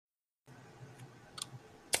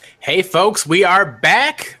Hey, folks, we are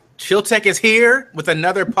back. Chill Tech is here with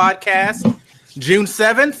another podcast. June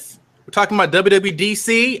 7th, we're talking about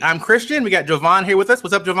WWDC. I'm Christian. We got Jovan here with us.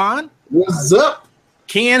 What's up, Jovan? What's up?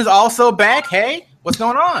 Ken's also back. Hey, what's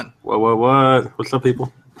going on? What? What's up,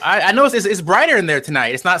 people? I know it's brighter in there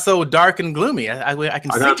tonight. It's not so dark and gloomy. I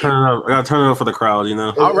can see it. I gotta turn it up for the crowd, you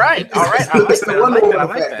know. All right. I like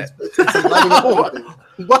that.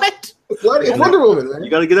 What? It's Wonder Woman, man.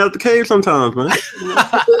 You gotta get out the cave sometimes, man.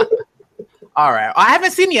 All right. I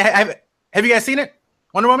haven't seen it yet. Have you guys seen it?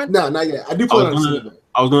 Wonder Woman? No, not yet. I do plan on seeing it.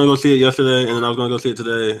 I was gonna go see it yesterday, and then I was gonna go see it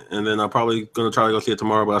today, and then I'm probably gonna try to go see it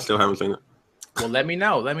tomorrow, but I still haven't seen it. Well, let me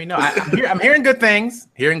know. I'm hearing good things.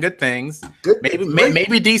 Maybe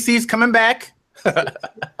DC's coming back.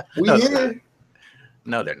 No,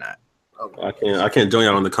 they're not. I can't join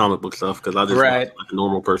y'all on the comic book stuff because I just like a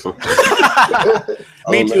normal person.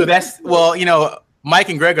 Me too. Mike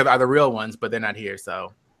and Greg are the real ones, but they're not here.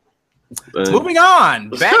 So moving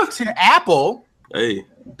on back to Apple. Hey,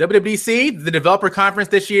 WWDC, the developer conference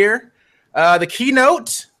this year. The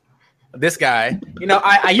keynote. This guy,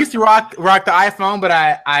 I used to rock the iPhone, but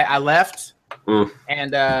I left,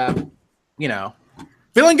 and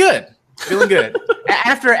feeling good.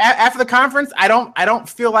 After the conference, I don't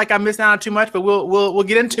feel like I'm missing out on too much, but we'll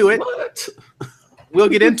get into it. We'll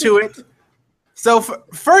get into it. So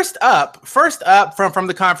first up from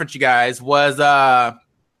the conference, you guys, was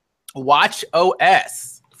Watch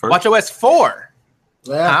OS. Watch OS 4.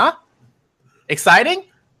 Yeah. Huh? Exciting?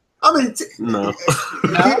 I mean, no. All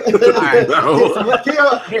right. No.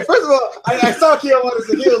 First of all, I saw Keo wanted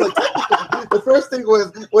to hear. Like, the first thing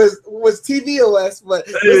was tvOS, but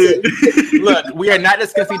listen, look, we are not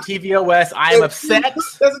discussing tvOS. I am upset.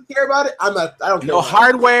 Doesn't care about it. I don't care. No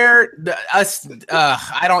hardware.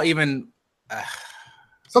 I don't even.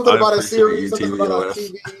 Something about a series. Something about a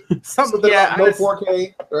TV. Something about no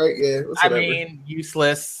 4K. Right? Yeah. I mean,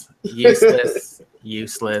 useless.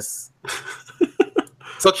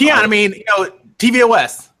 So, Keon,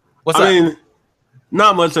 tvOS. What's up? I mean,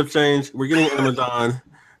 not much have changed. We're getting Amazon.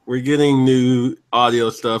 We're getting new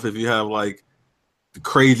audio stuff. If you have like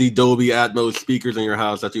crazy Dolby Atmos speakers in your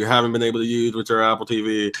house that you haven't been able to use with your Apple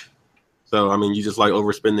TV. So, I mean, you just like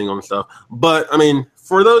overspending on stuff. But, I mean,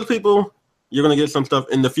 for those people, you're going to get some stuff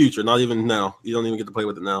in the future, not even now. You don't even get to play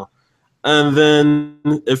with it now. And then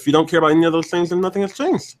if you don't care about any of those things, then nothing has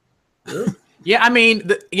changed. Yeah, I mean,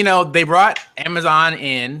 they brought Amazon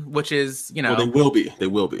in, which is, well, they will be.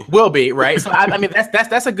 Will be, right? So I mean,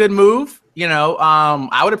 that's a good move.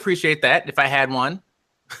 I would appreciate that if I had one.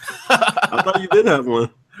 I thought you did have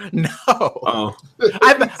one. No. Oh.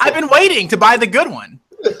 I've been waiting to buy the good one.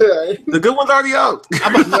 The good one's already out.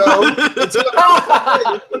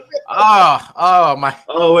 Oh my.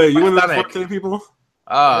 Oh wait, you want the 4K people?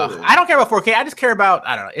 I don't care about 4K. I just care about,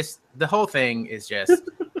 I don't know. It's the whole thing is just.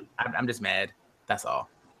 I'm just mad. That's all.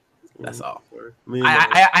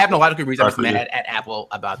 I have no logical reason. I'm just mad at Apple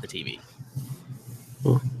about the TV.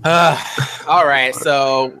 All right.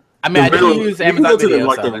 So, I mean, I do use Amazon Video.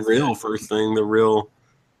 The real first thing, the real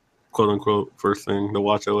quote unquote first thing, the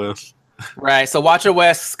Watch OS. Right. So, Watch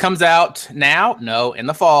OS comes out now. No, in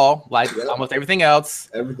the fall, like almost everything else.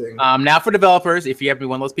 Everything. Now for developers, if you have to be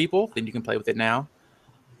one of those people, then you can play with it now.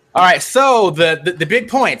 All right, so the big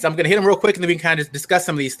points. I'm going to hit them real quick, and then we can kind of just discuss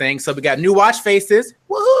some of these things. So we got new watch faces.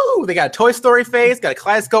 Woohoo! They got a Toy Story face, got a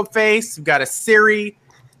Kaleidoscope face, we've got a Siri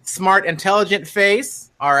smart intelligent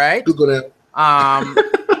face. All right. Google that.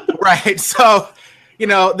 Right. So,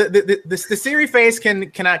 the Siri face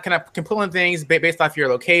can pull in things based off your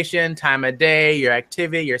location, time of day, your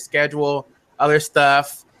activity, your schedule, other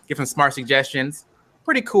stuff. Give some smart suggestions.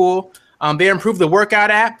 Pretty cool. They improved the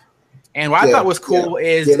workout app. And what I thought was cool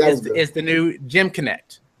is the new Gym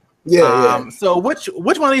Connect. So which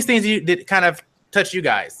one of these things did kind of touch you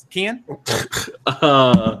guys? Kian?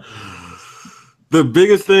 The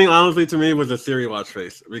biggest thing, honestly, to me was the Siri watch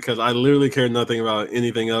face because I literally care nothing about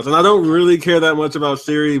anything else. And I don't really care that much about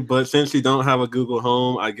Siri, but since you don't have a Google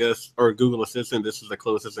Home, I guess, or a Google Assistant, this is the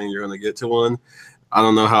closest thing you're going to get to one. I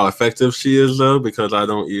don't know how effective she is, though, because I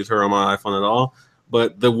don't use her on my iPhone at all.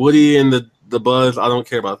 But the Woody and the Buzz, I don't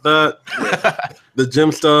care about that. The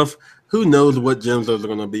gym stuff, who knows what gyms those are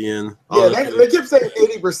going to be in? Yeah, they kept saying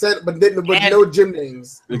 80%, but no gym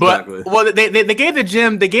names. Exactly. But they gave the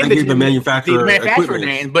gym, the manufacturer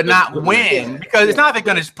name, but not when, because it's not like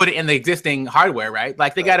they're going to just put it in the existing hardware, right?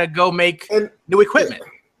 Like they got to go make new equipment.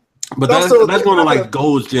 But that's one of like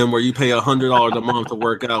Gold's Gym where you pay $100 a month to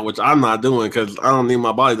work out, which I'm not doing because I don't need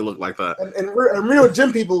my body to look like that. And real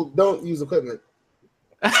gym people don't use equipment.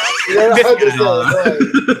 This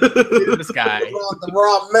guy. The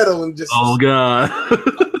raw metal and just. Oh god.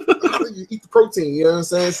 eat the protein. You know what I'm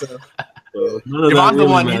saying? So none of that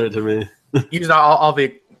really mattered to me. Using all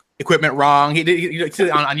the equipment wrong. He did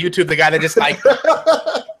on YouTube the guy that just like.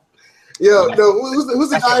 Yo, no, who's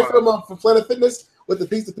the guy from Planet Fitness with the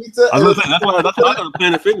pizza? I was gonna say, that's why I go to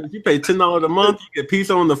Planet Fitness. You pay $10 a month, you get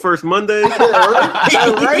pizza on the first Monday.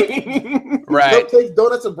 Yeah, right? Right. Cupcakes,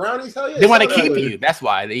 donuts, and brownies. Hell yeah! They want to keep you. That's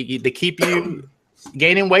why they keep you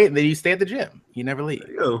gaining weight, and then you stay at the gym. You never leave.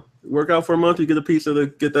 Yo, work out for a month, you get a pizza to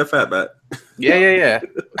get that fat back. Yeah.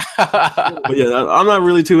 But yeah, I'm not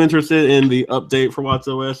really too interested in the update for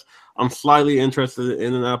WatchOS. I'm slightly interested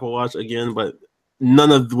in an Apple Watch again, but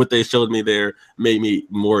none of what they showed me there made me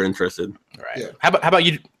more interested. Right. Yeah. How about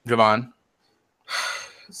you, Javon?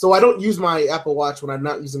 So I don't use my Apple Watch when I'm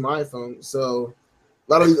not using my iPhone. So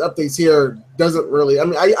a lot of these updates here doesn't really. I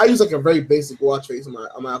mean, I use like a very basic watch face on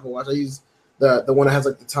my Apple Watch. I use the one that has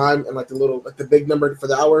like the time and like the little the big number for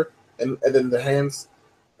the hour and then the hands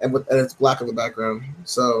and it's black on the background.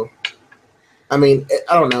 So I mean,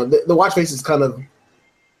 I don't know. The watch face is kind of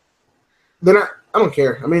they're not. I don't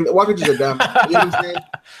care. I mean, the watch faces are dumb. You know what I'm saying?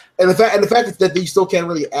 And the fact is that you still can't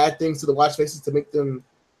really add things to the watch faces to make them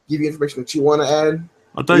give you information that you want to add.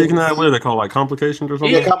 I thought you can add what are they called, like complications or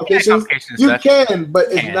something? Yeah, complications. You can, but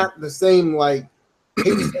it's not the same. Like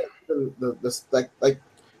like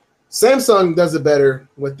Samsung does it better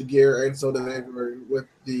with the Gear, and so do they with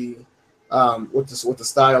the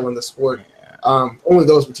style and the sport. Only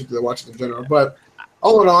those particular watches in general, but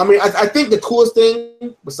all in all, I mean, I think the coolest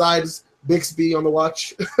thing besides Bixby on the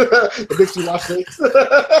watch, the Bixby watch face.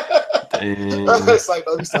 It's like,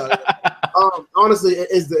 honestly,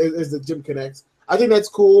 is the Gym Connect. I think that's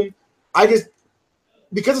cool. I just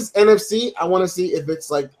because it's NFC, I want to see if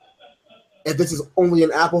it's like if this is only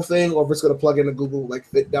an Apple thing or if it's going to plug into Google like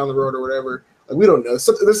Fit down the road or whatever. Like we don't know.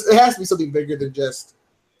 So it has to be something bigger than just.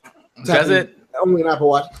 Does it? Only an Apple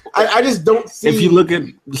Watch. I just don't see. If you look at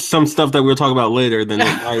some stuff that we'll talk about later, then it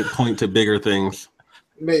might point to bigger things.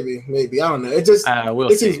 Maybe. I don't know. It just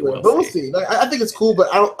it seems weird, but we'll see. Like, I think it's cool, but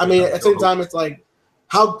I mean, at the same time, it's like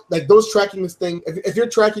how like those tracking this thing. If you're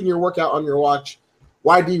tracking your workout on your watch,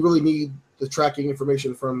 why do you really need the tracking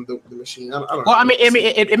information from the machine? I don't know. Well, I mean,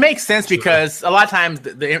 it makes sense because a lot of times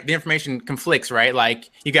the information conflicts, right?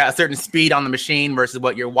 Like you got a certain speed on the machine versus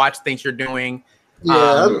what your watch thinks you're doing.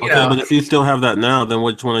 Yeah. But if you still have that now, then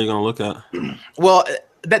which one are you going to look at? Well,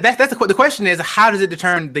 that's the question is how does it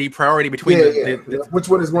determine the priority between the which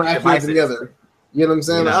one is more accurate than the other? You know what I'm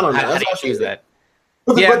saying? I don't know. How do you choose that?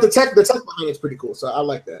 But the tech behind it's pretty cool, so I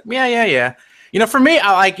like that. Yeah. You know, for me,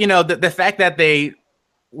 I like the fact that they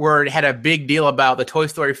had a big deal about the Toy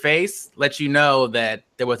Story face lets you know that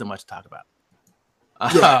there wasn't much to talk about.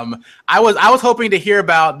 I was hoping to hear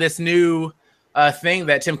about this new thing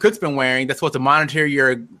that Tim Cook's been wearing that's supposed to monitor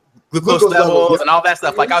your glucose levels and all that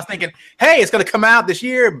stuff. Like I was thinking, hey, it's gonna come out this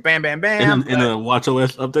year. Bam, bam, bam. In a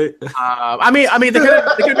WatchOS update. I mean, they could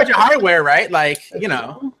have mentioned hardware, right? Like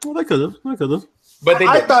Well, they could have. But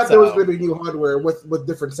I thought there was gonna be new hardware with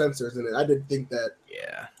different sensors in it. I didn't think that.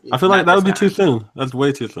 Yeah. I feel like that would be too soon. That's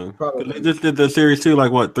way too soon. Probably. They just did the Series 2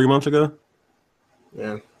 like what 3 months ago?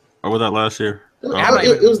 Yeah. Or was that last year? I don't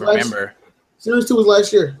even remember. Series 2 was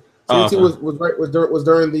last year. Series 2 was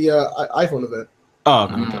during the iPhone event. Oh,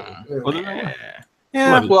 okay.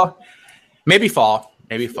 Yeah. Well, maybe fall.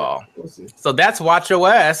 We'll see. So that's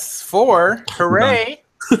WatchOS 4. Hooray!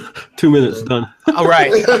 2 minutes done. All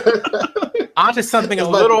right. On to something a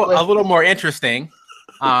little more interesting.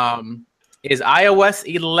 Is iOS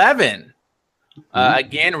 11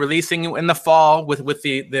 again releasing in the fall with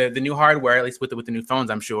the new hardware, at least with the new phones,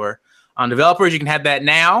 I'm sure. Developers, you can have that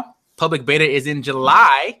now. Public beta is in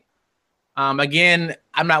July. Again,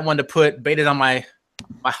 I'm not one to put betas on my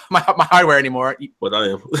hardware anymore. But I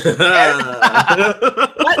am. That's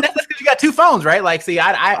because you got two phones, right? Like, see,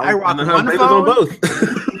 I rock one phone. On both.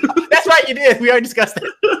 That's right, you did. We already discussed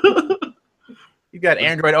that. You got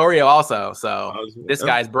Android Oreo also, so this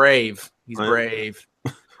guy's brave. He's brave.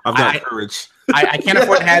 I've got courage. I can't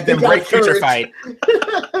afford to have them break Future Fight.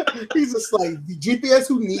 He's just like the GPS.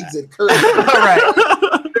 Who needs it? Courage. All right.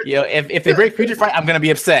 If they break Future Fight, I'm gonna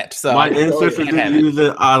be upset. So my ancestors didn't use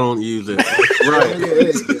it. I don't use it. Right.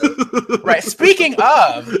 Right. Speaking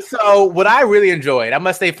of, so what I really enjoyed, I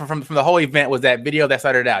must say, from the whole event was that video that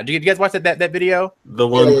started out. Did you guys watch that video? The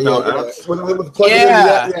one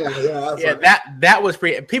that was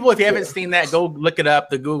pretty. People, if you haven't seen that, go look it up.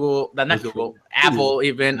 The Apple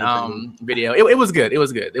event video. It was good. It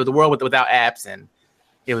was good. It was a world without apps, and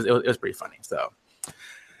it was pretty funny.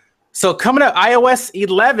 So coming up, iOS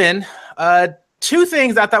 11. Two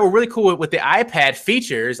things I thought were really cool with the iPad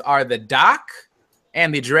features are the dock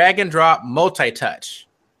and the drag and drop multi-touch.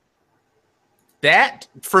 that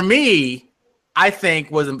for me, I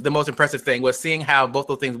think was the most impressive thing was seeing how both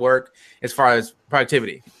those things work as far as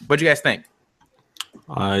productivity. What do you guys think?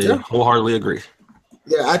 I wholeheartedly agree.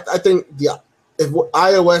 Yeah, I think if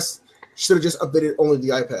iOS should have just updated only the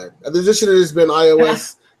iPad. This should have just been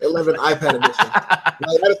iOS 11 iPad edition. I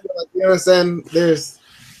just feel like, you know what I'm saying?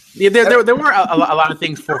 There were a lot of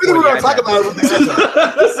things for we're going to talk about with the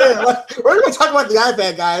iPad. We're going to talk about the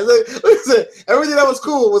iPad, guys. Listen, everything that was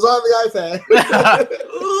cool was on the iPad.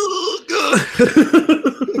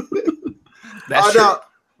 That's true.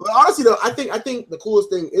 But honestly, though, I think the coolest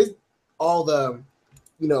thing is all the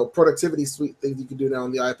productivity suite things you can do now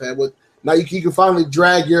on the iPad. Now you can finally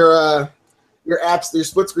drag your apps, your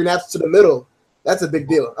split screen apps to the middle. That's a big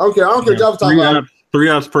deal. I don't care. Java talking about 3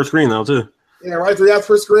 apps per screen now too. Yeah, right. 3 apps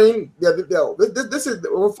per screen. Yeah, this is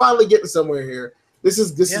we're finally getting somewhere here. This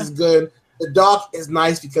is good. The dock is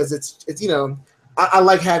nice because it's I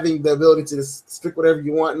like having the ability to just stick whatever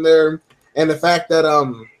you want in there, and the fact that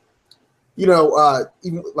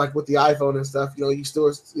even like with the iPhone and stuff, you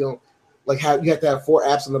still like you have to have 4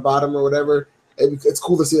 apps on the bottom or whatever. It's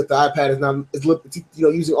cool to see that the iPad is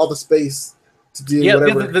using all the space to do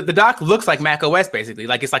whatever. The dock looks like Mac OS basically.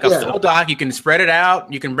 Like it's like a full dock. You can spread it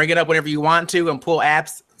out. You can bring it up whenever you want to and pull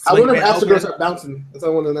apps. I wonder if apps are going to start bouncing. That's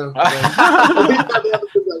what I want to know. I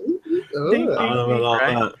don't know about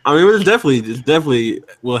that. I mean, it definitely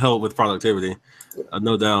will help with productivity,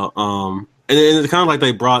 no doubt. And it's kind of like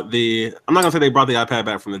they brought I'm not gonna say they brought the iPad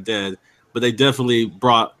back from the dead, but they definitely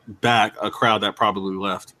brought back a crowd that probably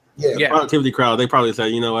left. Yeah. Productivity crowd. They probably said,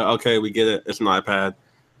 you know what? Okay, we get it. It's an iPad,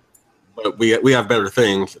 but we have better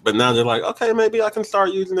things. But now they're like, okay, maybe I can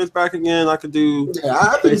start using this back again. I could do. Yeah,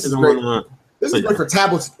 I think this is great. This is great for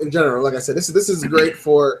tablets in general. Like I said, this is great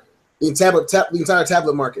for the entire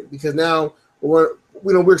tablet market because now we're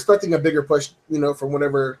expecting a bigger push. From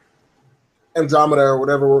whenever Andromeda or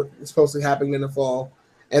whatever is supposed to be happening in the fall,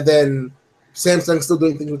 and then Samsung's still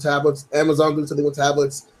doing things with tablets. Amazon doing something with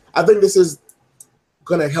tablets. I think this is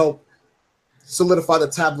going to help solidify the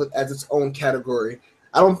tablet as its own category.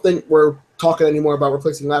 I don't think we're talking anymore about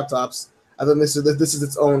replacing laptops. I think this is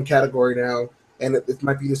its own category now, and it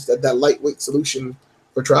might be just that lightweight solution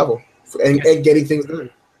for travel and getting things done.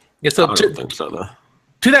 Yeah. So I don't think so, though.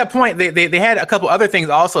 To that point, they had a couple other things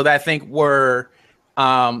also that I think were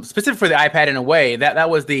specific for the iPad in a way. That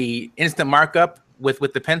was the instant markup with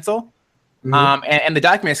the pencil, and the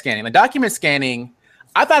document scanning. The document scanning,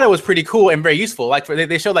 I thought it was pretty cool and very useful. Like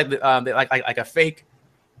they showed like a fake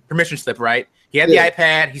permission slip, right? He had the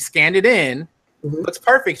iPad, he scanned it in, looks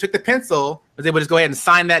perfect. Took the pencil, was able to just go ahead and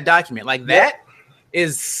sign that document. Like that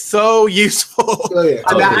is so useful.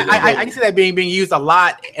 I can see that being used a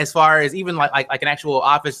lot as far as even like an actual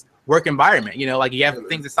office work environment. Like you have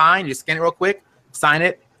things to sign, you just scan it real quick, sign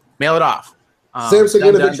it, mail it off. Samsung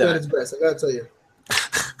innovation at its best. I gotta tell you.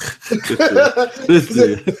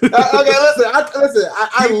 Listen.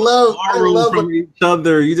 I love from each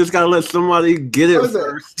other. You just gotta let somebody get it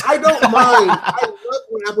first. I don't mind. I love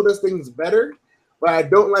when Apple does things better, but I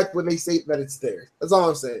don't like when they say that it's there. That's all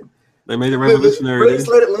I'm saying. They made it revolutionary.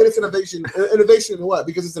 Latest innovation in what?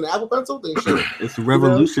 Because it's an Apple Pencil. It's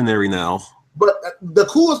revolutionary now. But the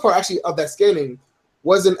coolest part actually of that scanning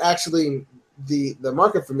wasn't actually the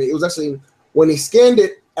market for me. It was actually when he scanned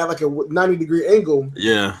it at like a 90-degree angle.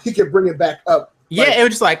 Yeah, he could bring it back up. Yeah, it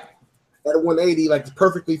was just like at 180, like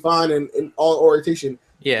perfectly fine in all orientation.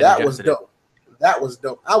 Yeah, that was dope. That was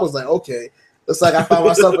dope. I was like, okay, it's like I found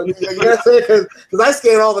myself. Because I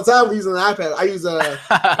scan all the time using an iPad. I use a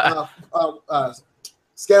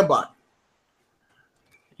ScanBot.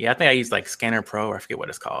 Yeah, I think I use like Scanner Pro, or I forget what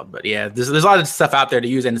it's called. But yeah, there's a lot of stuff out there to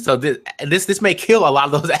use, and so this may kill a lot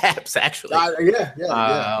of those apps actually.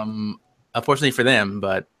 Yeah. Unfortunately for them,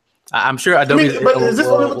 but I'm sure Adobe. But is this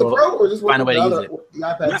only with the Pro, or is this find a way to use it? The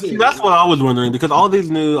iPad too? That's what I was wondering, because all these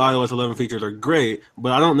new iOS 11 features are great,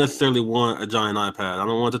 but I don't necessarily want a giant iPad. I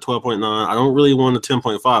don't want the 12.9. I don't really want the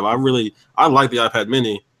 10.5. I like the iPad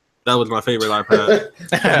Mini. That was my favorite iPad.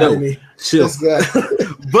 Chill.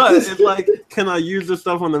 But it's like, can I use this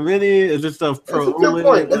stuff on the Mini? Is this stuff Pro only? That's a good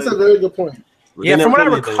point. That's a very good point. Yeah, from what I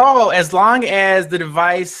recall, as long as the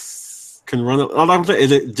device can run, all I'm saying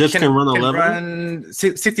is it just can run 11. Run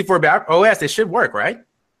 64-bit OS, it should work, right?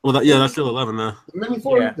 Well, that's still 11 now. The Mini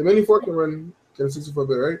 4, the Mini 4 can run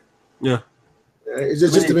 64-bit, right? Yeah. It's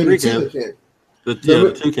just the Mini 2 that can't. The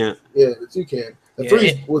 2 can't. Yeah, the 2 can't. The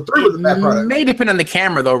 3 was a bad product. May depend on the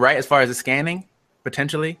camera though, right? As far as the scanning,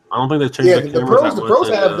 potentially. I don't think they've changed the cameras. The Pros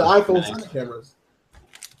have the iPhone 7 cameras.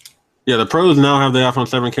 Yeah, the Pros now have the iPhone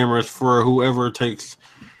 7 cameras for whoever takes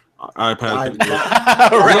iPad.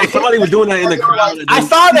 Right. Somebody was doing that in the crowd. I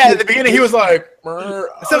saw that at the beginning. He was like,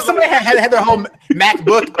 So somebody had their whole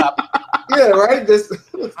MacBook up. Yeah, right. I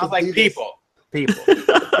was like, people.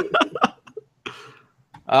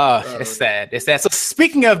 Oh, it's sad. It's sad. So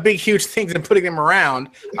speaking of big, huge things and putting them around,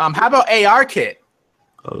 how about AR Kit?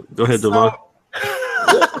 Oh, go ahead, Devon.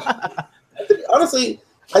 Honestly,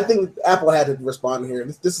 I think Apple had to respond here.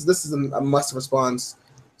 This is a must response.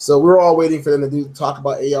 So we're all waiting for them to talk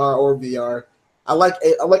about AR or VR. I like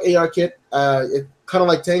AR Kit. It kind of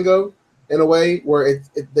like Tango in a way where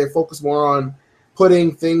they're focused more on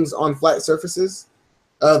putting things on flat surfaces.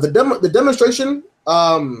 The demonstration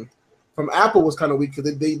from Apple was kind of weak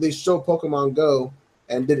because they showed Pokemon Go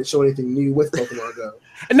and didn't show anything new with Pokemon Go.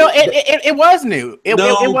 No, it was new. It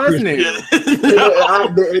was new.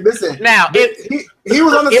 Listen, now he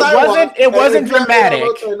was on the sidewalk. It wasn't dramatic.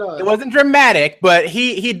 It wasn't dramatic, but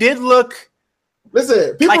he did look.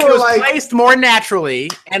 Listen, people like were it was like placed more naturally,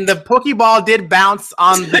 and the Pokeball did bounce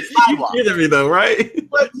on the sidewalk. You're kidding me though, right?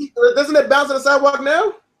 But doesn't it bounce on the sidewalk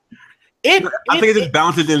now? I think it just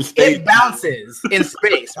bounces in space. It bounces in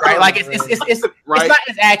space, right? Like it's right. It's not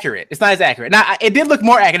as accurate. It's not as accurate. Now it did look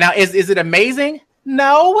more accurate. Now is it amazing?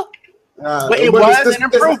 No, but it was an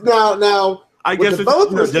improvement. Now I guess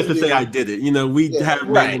it's just to say I did it. We have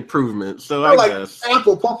made improvements. So I guess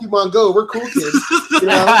Apple, Pokemon Go, we're cool kids.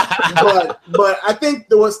 But I think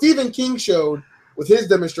what Stephen King showed with his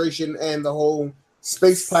demonstration and the whole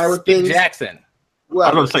space pirate thing. Jackson. Well,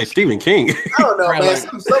 I was going to say Stephen King. I don't know,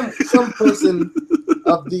 man. Some person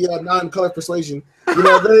of the non-color persuasion,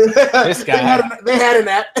 this guy. They had an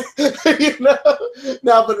app,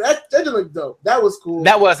 No, but that didn't look dope. That was cool.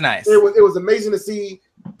 That was nice. It was amazing to see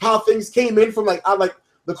how things came in from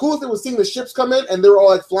the coolest thing was seeing the ships come in and they were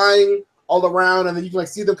all like flying all around, and then you can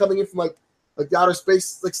see them coming in from like the outer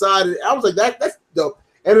space side. And I was like, that's dope.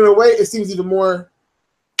 And in a way, it seems even more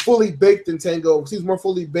fully baked than Tango. It seems more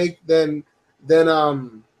fully baked than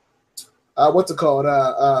what's it called?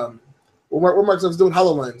 What Microsoft's doing,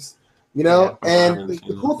 HoloLens, And the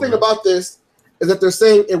cool thing about this is that they're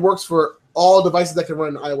saying it works for all devices that can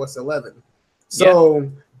run iOS 11. So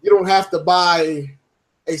you don't have to buy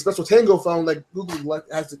a special Tango phone like Google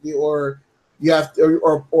has to do, or you have to,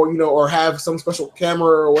 or have some special camera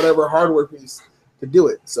or whatever hardware piece to do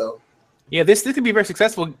it. So. Yeah, this could be very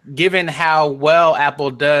successful given how well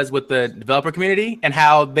Apple does with the developer community and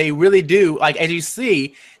how they really do. Like, as you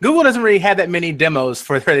see, Google doesn't really have that many demos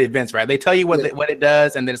for the events, right? They tell you what it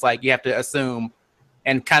does, and then it's like you have to assume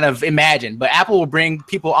and kind of imagine. But Apple will bring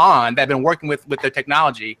people on that have been working with their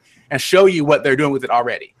technology and show you what they're doing with it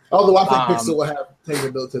already. Although I think Pixel will have Tango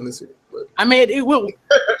built in this year. But. I mean, it will.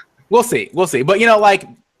 We'll see. But like.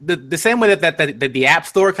 The same way that the App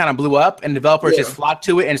Store kind of blew up and developers just flocked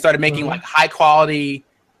to it and started making like high quality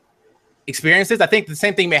experiences, I think the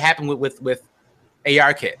same thing may happen with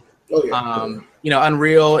AR Kit.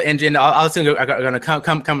 Unreal Engine, all those things are going to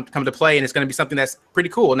come to play, and it's going to be something that's pretty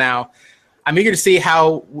cool. Now, I'm eager to see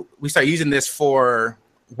how we start using this for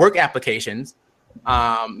work applications.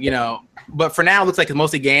 But for now, it looks like it's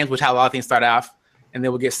mostly games, which how a lot of things start off, and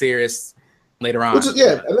then we'll get serious later on.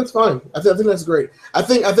 And that's fine. I think that's great. I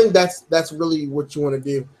think that's really what you want to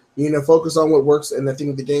do. Focus on what works, and I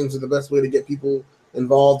think the games are the best way to get people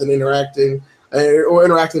involved and interacting, or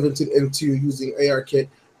interactive into using AR Kit.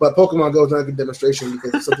 But Pokemon Go is not a good demonstration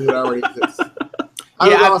because it's something that already exists.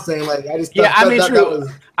 I'm saying, like, I just true.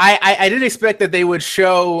 I did expect that they would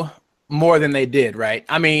show more than they did, right?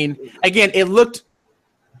 I mean, again, it looked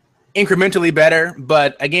incrementally better,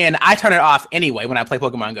 but again, I turn it off anyway when I play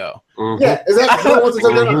Pokemon Go. Yeah, exactly.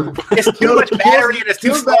 It's too much battery and it's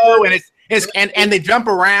too slow, and and they jump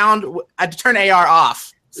around. I turn AR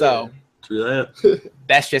off, so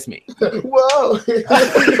that's just me. Whoa!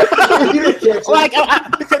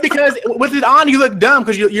 Because with it on, you look dumb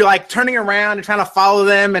because you're like turning around and trying to follow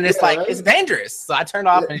them, and it's it's dangerous. So I turn it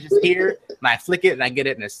off and it's just here, and I flick it and I get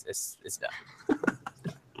it, and it's done.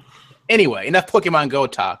 Anyway, enough Pokemon Go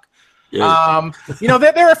talk. Yeah.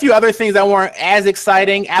 There are a few other things that weren't as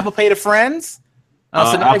exciting. Apple Pay to Friends.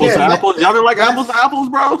 Apples to apples. Y'all been like apples to apples,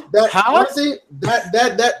 bro? Honestly,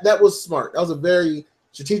 that was smart. That was a very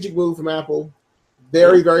strategic move from Apple.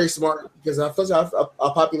 Very, very smart, because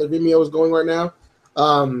how popular Vimeo is going right now.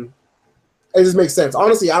 It just makes sense.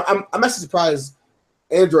 Honestly, I'm actually surprised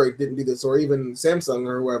Android didn't do this, or even Samsung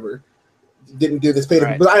or whoever didn't do this pay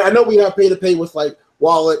to. But I know we have pay to pay with like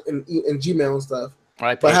Wallet and Gmail and stuff.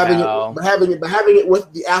 Right, but having it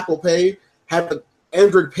with the Apple Pay, having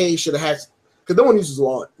Android Pay should have had, because no one uses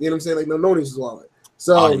Wallet. You know what I'm saying? Like no one uses Wallet.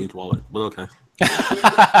 So I use Wallet, but okay.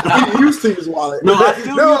 You used to use Wallet. No,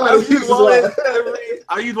 I use Wallet.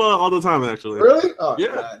 I use Wallet all the time, actually. Really? Oh,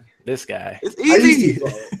 yeah. God. This guy. It's easy.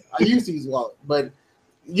 I used to use Wallet, but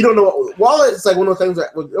you don't know Wallet. It's like one of those things that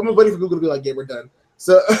I'm waiting for Google to be like, "Yeah, we're done."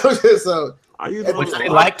 So, so I use which they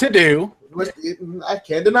like to do. I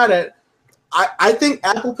can't deny that. I think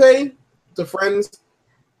Apple Pay to friends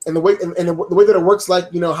and the way that it works,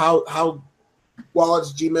 like how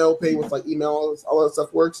wallets, Gmail Pay with like emails, all that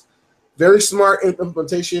stuff works. Very smart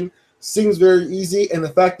implementation. Seems very easy, and the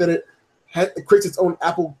fact that it creates its own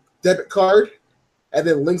Apple debit card and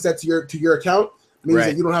then links that to your account means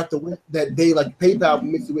that you don't have to wait that day like PayPal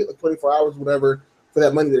makes you wait like 24 hours, whatever, for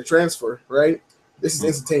that money to transfer. Right? This is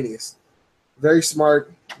instantaneous. Very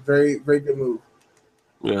smart. Very very good move.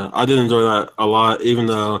 Yeah, I did enjoy that a lot, even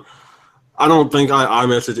though I don't think I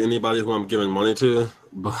message anybody who I'm giving money to,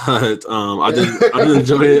 but I did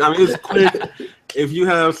enjoy it. I mean, it's quick. If you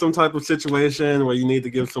have some type of situation where you need to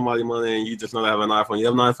give somebody money and you just know they have an iPhone, you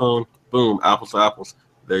have an iPhone, boom, apples to apples.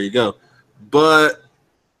 There you go. But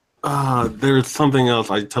there's something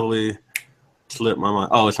else I totally slipped my mind.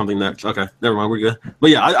 Oh, it's something next. Okay, never mind. We're good. But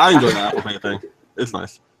yeah, I enjoy the Apple Pay thing. It's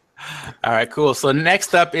nice. All right, cool. So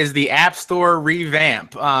next up is the App Store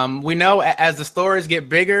revamp. We know as the stores get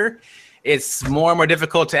bigger, it's more and more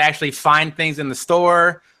difficult to actually find things in the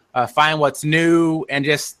store, find what's new, and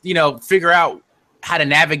just figure out how to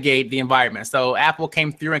navigate the environment. So Apple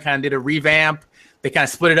came through and kind of did a revamp. They kind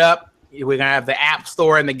of split it up. We're gonna have the App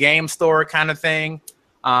Store and the Game Store kind of thing.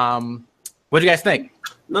 What do you guys think?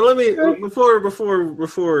 Now let me before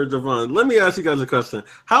Javon, let me ask you guys a question.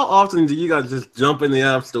 How often do you guys just jump in the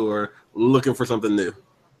App Store looking for something new?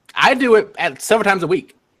 I do it several times a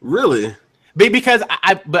week. Really? Because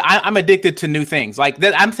I'm addicted to new things. Like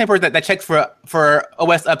I'm the same person that checks for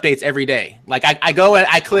OS updates every day. Like I go and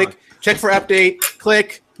I click check for update,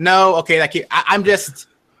 click no, okay. Like I'm just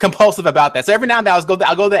compulsive about that. So every now and then I'll go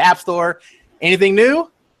to the App Store. Anything new?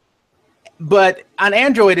 But on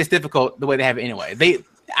Android, it's difficult the way they have it anyway.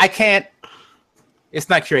 I can't. It's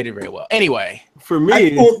not curated very well. Anyway, for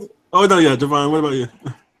me. Oh no, yeah, Javon. What about you?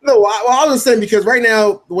 No, I was saying because right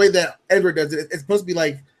now the way that Android does it, it's supposed to be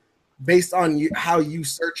like based on how you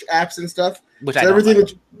search apps and stuff. Which so everything that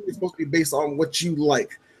you do is supposed to be based on what you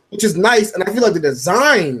like, which is nice. And I feel like the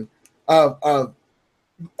design of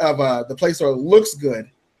the Play Store looks good.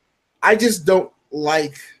 I just don't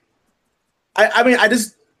like. I mean, I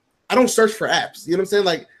don't search for apps. You know what I'm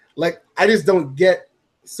saying? Like I just don't get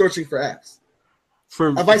searching for apps.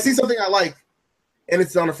 If I see something I like and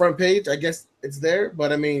it's on the front page, I guess it's there.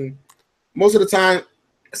 But I mean, most of the time,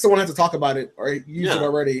 someone has to talk about it or use it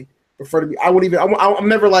already. Prefer to be. I'm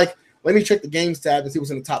never like, let me check the games tab and see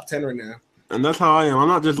what's in the top 10 right now. And that's how I am. I'm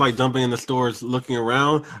not just like jumping in the stores looking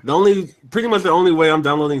around. Pretty much the only way I'm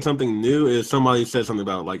downloading something new is somebody said something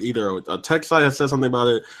about it. Like either a tech site has said something about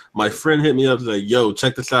it. My friend hit me up and said, "Yo,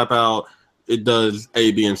 check this app out. It does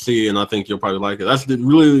A, B, and C, and I think you'll probably like it." That's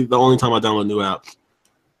really the only time I download new apps.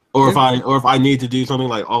 Or if I need to do something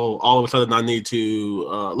like all of a sudden I need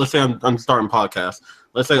to let's say I'm starting podcasts.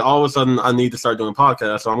 Let's say all of a sudden I need to start doing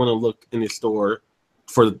podcasts, so I'm gonna look in the store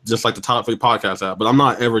for just like the top 3 podcast app, but I'm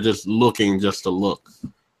not ever just looking just to look.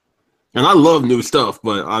 And I love new stuff,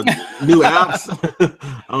 but new apps,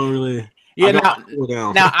 I don't really. Yeah,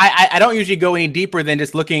 now I don't usually go any deeper than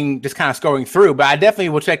just looking, just kind of scrolling through, but I definitely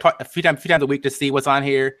will check a few times a week to see what's on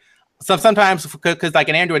here. Sometimes because like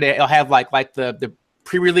in Android, it'll have like the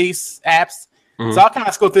pre-release apps. Mm-hmm. So I'll kind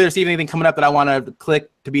of go through there, see if anything coming up that I want to click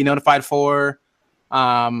to be notified for.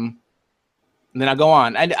 And then I go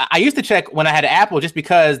on. And I used to check when I had Apple just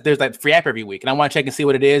because there's like free app every week. And I want to check and see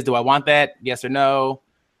what it is. Do I want that? Yes or no?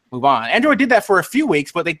 Move on. Android did that for a few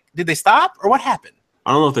weeks, but did they stop or what happened?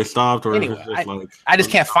 I don't know if they stopped or anyway, if it's just I just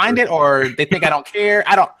can't find it or they think I don't care.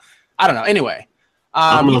 I don't know. Anyway.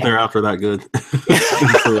 I don't know if they're after that good.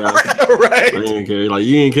 Right. They ain't care. Like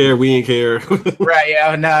you ain't care, we ain't care. Right.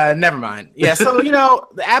 Yeah. No, never mind. Yeah. So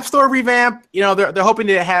the App Store revamp. They're hoping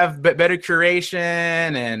to have better curation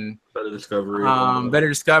and better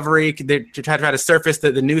discovery. They try to surface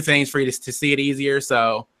the new things for you to see it easier.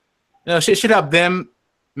 So should help them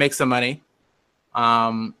make some money,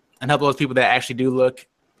 and help those people that actually do look,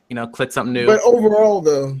 click something new. But overall,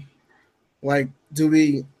 though, like, do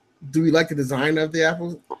we like the design of the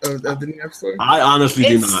Apple of the new App Store? I honestly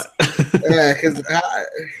do not. Yeah, because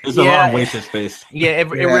it's a lot of wasted space. Yeah, it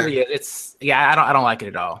really is. I don't like it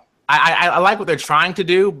at all. I like what they're trying to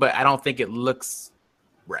do, but I don't think it looks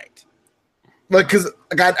right. But because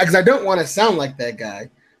I don't want to sound like that guy,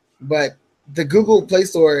 but the Google Play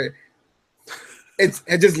Store,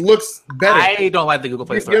 it just looks better. I don't like the Google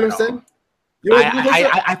Play Store. You know what I'm saying?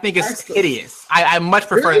 I think it's hideous. I much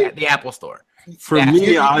prefer the Apple Store. For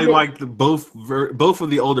me, I like both of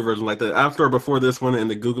the older versions, like the App Store before this one and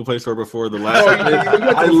the Google Play Store before the last.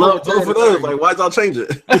 I love both of those. Like, why'd y'all change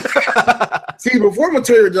it? See, before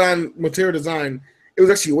material design, it was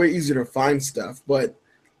actually way easier to find stuff. But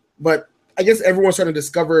I guess everyone's trying to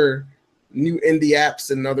discover new indie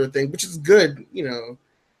apps and other things, which is good, you know.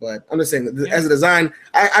 But I'm just saying, as a design,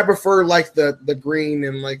 I prefer like the green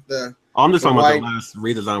and like the. I'm just talking about the last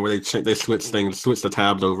redesign where they switch the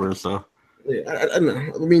tabs over and stuff. Yeah, I don't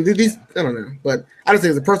know. I mean, these I don't know, but I just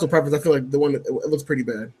think as a personal preference, I feel like the one that it looks pretty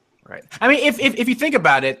bad. Right. I mean, if you think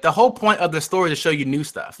about it, the whole point of the store is to show you new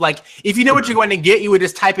stuff. Like, if you know what you're going to get, you would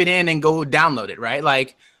just type it in and go download it, right?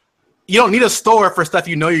 Like, you don't need a store for stuff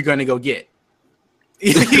you know you're going to go get.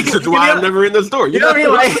 That's why I'm never in the store. You know what I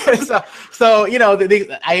mean? Like, so you know,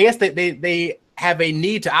 I guess they have a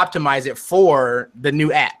need to optimize it for the new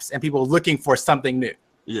apps and people looking for something new.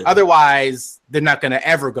 Yeah. Otherwise, they're not going to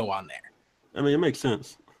ever go on there. I mean, it makes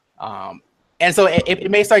sense. And so it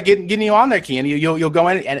may start getting you on there, Key, and you'll go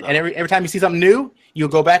in and every time you see something new, you'll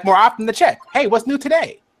go back more often to check. Hey, what's new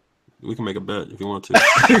today? We can make a bet if you want to.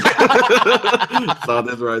 Saw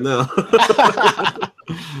this right now.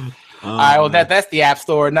 All right, well that's the App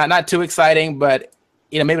Store. Not too exciting, but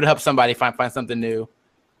you know, maybe it'll help somebody find something new.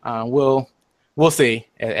 We'll see,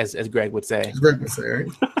 as Greg would say. Greg would say, right?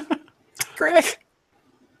 Greg,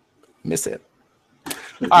 miss it.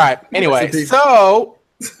 All right. Anyway, so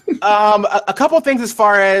a couple of things as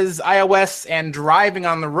far as iOS and driving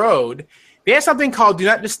on the road. They have something called Do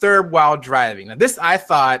Not Disturb while driving. Now, this I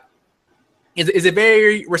thought is a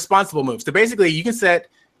very responsible move. So basically, you can set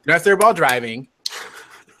Do Not Disturb while driving.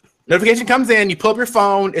 Notification comes in, you pull up your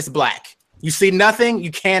phone, it's black. You see nothing, you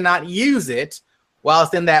cannot use it while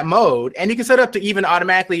it's in that mode. And you can set up to even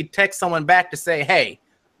automatically text someone back to say, hey,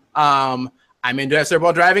 I'm in Do Not Disturb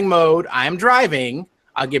while driving mode. I'm driving.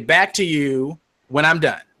 I'll get back to you when I'm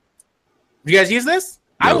done. You guys use this?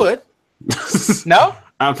 No. I would. No?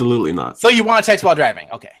 Absolutely not. So you want to text while driving?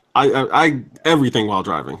 Okay. I everything while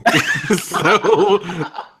driving. So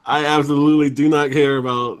I absolutely do not care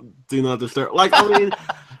about Do Not Disturb. Like, I mean,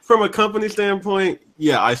 from a company standpoint,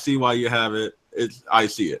 yeah, I see why you have it. I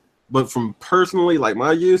see it. But from personally, like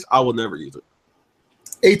my use, I will never use it.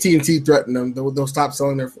 AT&T threatened them. They'll stop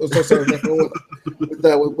selling their phone with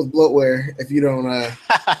bloatware if you don't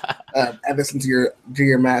listen to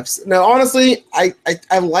your maps. Now, honestly, I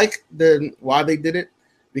like why they did it,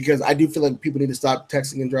 because I do feel like people need to stop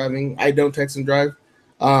texting and driving. I don't text and drive,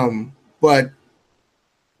 but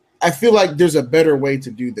I feel like there's a better way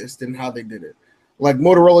to do this than how they did it. Like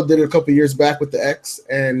Motorola did it a couple of years back with the X,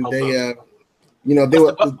 and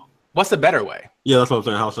What's the better way? Yeah, that's what I'm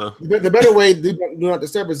saying. How so? The better way to do not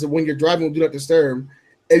disturb is that when you're driving with Do Not Disturb,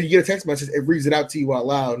 if you get a text message, it reads it out to you out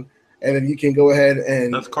loud, and then you can go ahead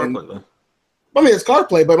and. That's CarPlay, though. I mean, it's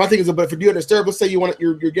CarPlay, but my thing is, but for Do Not Disturb, let's say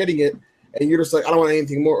you're getting it, and you're just like, I don't want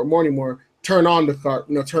anything more anymore. Turn on the car,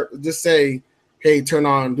 just say, hey, turn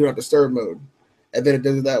on Do Not Disturb mode, and then it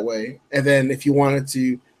does it that way. And then if you wanted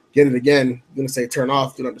to get it again, you're gonna say turn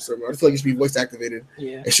off Do Not Disturb mode. I feel like it should be voice activated.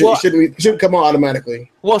 Yeah, it shouldn't come on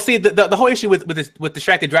automatically. Well, see, the whole issue with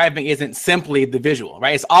distracted driving isn't simply the visual,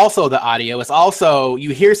 right? It's also the audio. It's also you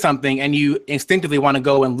hear something and you instinctively want to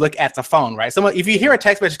go and look at the phone, right? So if you hear a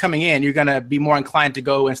text message coming in, you're gonna be more inclined to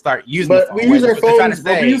go and start using. But we use our phones.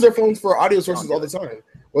 We use our phones for audio sources all the time.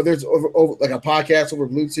 Whether it's over like a podcast over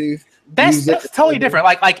Bluetooth. That's totally different.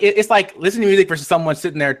 Like it's like listening to music versus someone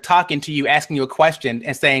sitting there talking to you, asking you a question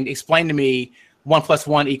and saying, explain to me 1 +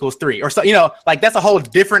 1 = 3. Or so, like that's a whole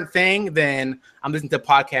different thing than I'm listening to a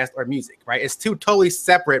podcast or music, right? It's two totally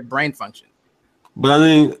separate brain functions. But I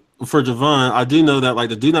think for Javon, I do know that like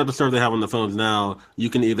the Do Not Disturb they have on the phones now, you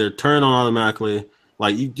can either turn on automatically.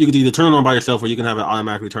 Like you could either turn it on by yourself or you can have it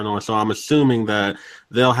automatically turn on. So I'm assuming that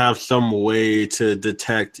they'll have some way to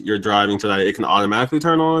detect your driving so that it can automatically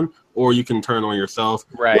turn on, or you can turn on yourself.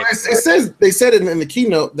 Right. Well, they said in the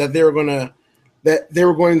keynote that they were going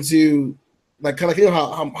to like kind of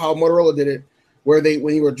how Motorola did it, where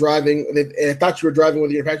when you were driving, they thought you were driving with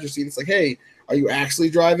your passenger seat. It's like, hey, are you actually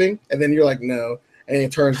driving? And then you're like, no. And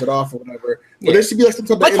it turns it off or whatever. But there should be like some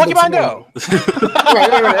type of Pokemon Go.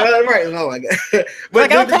 right. No, like, but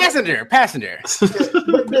like I'm passenger.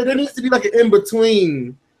 But there needs to be like an in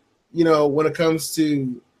between, when it comes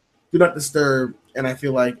to Do Not Disturb, and I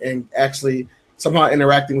feel like and actually somehow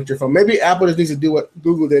interacting with your phone. Maybe Apple just needs to do what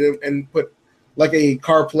Google did and put like a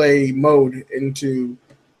CarPlay mode into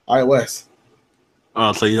iOS.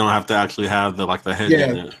 Oh, so you don't have to actually have the head.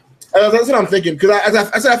 Yeah, that's what I'm thinking. Because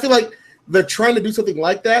I said I feel like they're trying to do something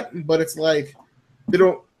like that, but it's like they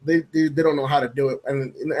don't know how to do it.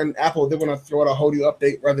 And Apple, they want to throw out a whole new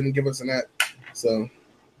update rather than give us an app. So,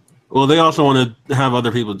 well, they also want to have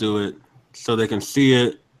other people do it so they can see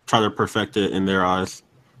it, try to perfect it in their eyes.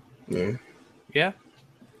 Yeah.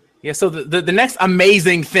 So the next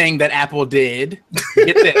amazing thing that Apple did,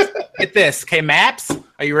 get this. Okay, Maps,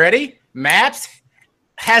 are you ready? Maps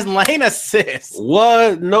has lane assist.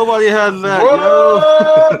 What? Nobody has that.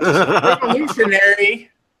 No.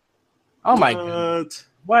 Revolutionary. Oh my god.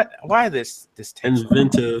 What? Why this tension?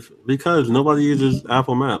 Inventive, because nobody uses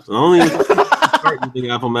Apple Maps. And I only start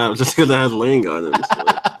using Apple Maps just because it has lane guidance.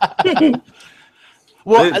 So.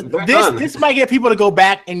 Well, this might get people to go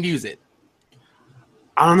back and use it.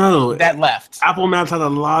 I don't know. That left. Apple Maps had a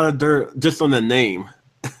lot of dirt just on the name.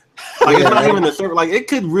 Like it's not even the server. Like it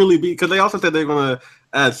could really be, because they also said they're gonna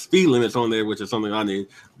add speed limits on there, which is something I need.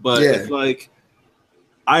 But it's like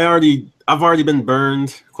I've already been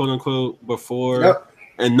burned, quote unquote, before,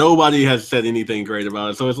 and nobody has said anything great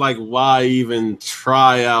about it. So it's like, why even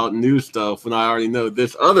try out new stuff when I already know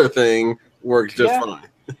this other thing works just fine?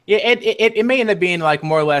 Yeah, it may end up being like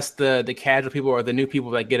more or less the casual people or the new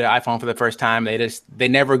people that get an iPhone for the first time. They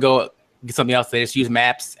never go get something else. They just use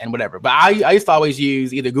Maps and whatever. But I used to always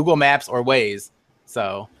use either Google Maps or Waze.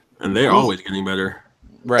 So and they're always getting better,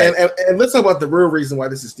 right? And let's talk about the real reason why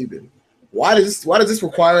this is stupid. Why does this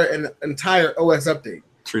require an entire OS update?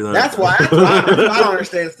 True. That's why I don't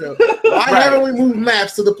understand still. Why haven't we moved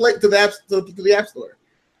Maps to the App Store?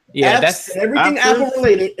 Yeah, apps, that's everything Apple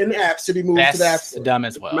related in the apps should be moved to the App Store. Dumb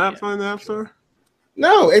as well. Maps on the App Store?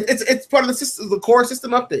 No, it's part of the system, the core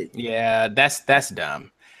system update. Yeah, that's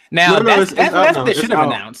dumb. Now that's what they should have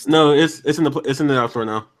announced. No, it's in the App Store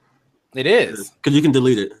now. It is, because you can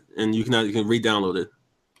delete it and you can re-download it.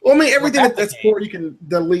 Well, I mean, everything that's core you can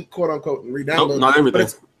delete, quote unquote, and re-download. Nope, not everything.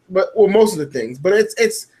 But most of the things. But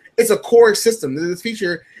it's a core system. This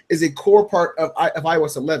feature is a core part of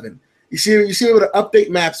iOS 11. You should be able to update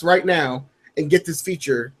Maps right now and get this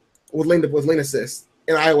feature with lane assist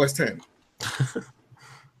in iOS 10.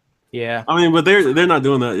 Yeah, I mean, but they're not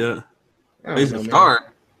doing that yet. They should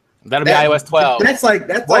start. That'll be iOS 12. That's like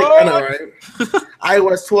I know, right?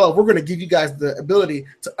 iOS 12. We're gonna give you guys the ability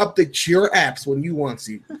to update your apps when you want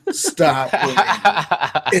to. Stop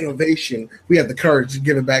innovation. We have the courage to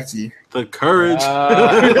give it back to you. The courage.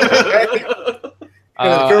 The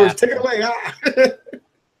courage. Take it away.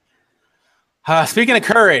 Speaking of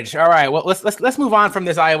courage, all right. Well, let's move on from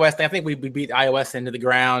this iOS thing. I think we beat iOS into the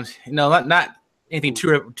ground. Not anything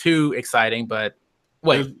too exciting, but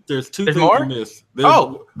wait, there's two things more? You missed.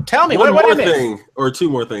 Tell me one what more I missed? thing, or two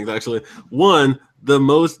more things actually. One, the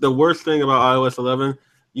worst thing about iOS 11,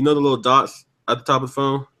 you know the little dots at the top of the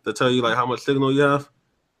phone that tell you like how much signal you have.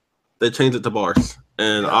 They changed it to bars,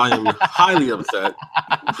 and I am highly upset.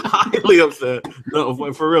 Highly upset.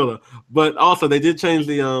 No, for real though. But also, they did change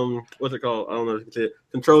the what's it called? I don't know if you can see it.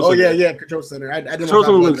 Control center. Oh yeah, control center. I didn't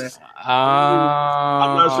control know center.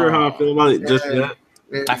 I'm not sure how I feel about it just yet.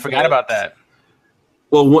 I forgot about that.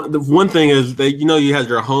 Well, the one thing is that you had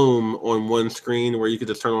your home on one screen where you could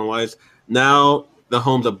just turn on lights. Now the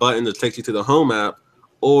home's a button that takes you to the home app,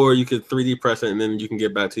 or you could 3D press it and then you can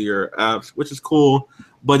get back to your apps, which is cool.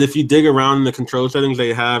 But if you dig around in the control settings,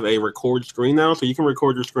 they have a record screen now, so you can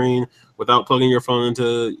record your screen without plugging your phone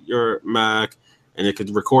into your Mac, and it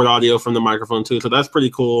could record audio from the microphone too. So that's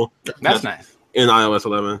pretty cool. That's nice in iOS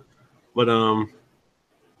 11. But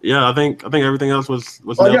yeah, I think everything else was.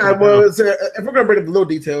 Oh yeah, well, if we're gonna bring up the little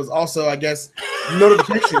details, also I guess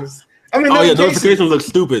notifications. Notifications look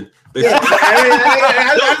stupid.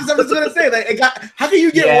 I was gonna say that. How can you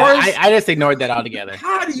get worse? I just ignored that altogether.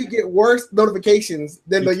 How do you get worse notifications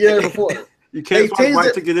than the year before? You can't swipe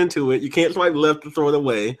right to get into it. You can't swipe left to throw it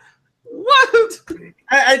away. What?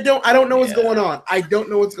 I don't know what's going on. I don't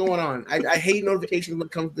know what's going on. I hate notifications when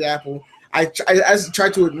it comes to Apple. I try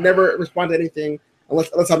to never respond to anything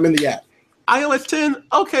unless I'm in the app. iOS 10,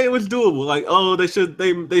 okay, it was doable. Like,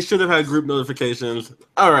 they should have had group notifications.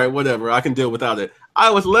 All right, whatever. I can deal without it.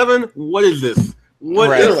 iOS 11, what is this?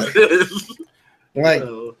 What is this? Like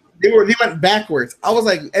they went backwards. I was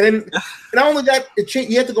like, and then not only that, it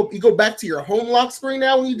changed. You go back to your home lock screen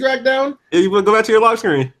now when you drag down. Yeah, you go back to your lock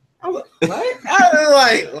screen. I was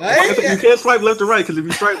like, what? You can't swipe left or right, because if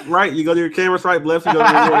you swipe right, you go to your camera. Swipe left, you go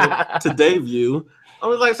to your today view. I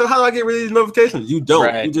was like, so how do I get rid of these notifications? You don't.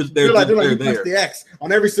 Right. You just they're you press the X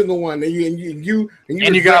on every single one, and you're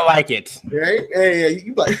gonna like it, right? Yeah,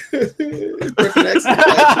 you like press the X,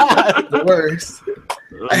 like the worst.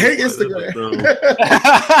 I hate Instagram.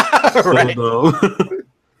 Right.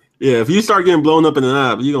 Yeah, if you start getting blown up in an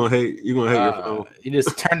app, you're gonna hate your phone. You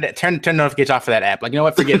just turn notifications off for that app. Like, you know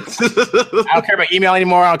what? Forget it. I don't care about email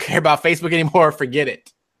anymore. I don't care about Facebook anymore. Forget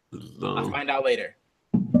it. I'll find out later.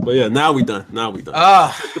 But yeah, now we done. Now we done.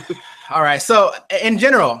 All right. So in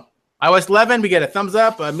general, iOS 11, we get a thumbs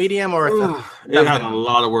up, a medium, or a it had a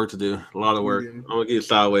lot of work to do. A lot of work. I'm gonna get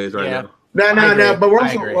sideways right now. No. But we're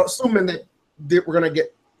also assuming that we're gonna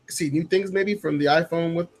see new things maybe from the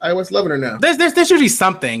iPhone with iOS 11 or no? There's usually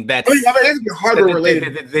something that's hardware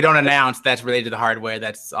related. They don't announce that's related to the hardware.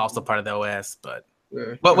 That's also part of the OS. But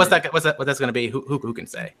what's that? What that's going to be? Who can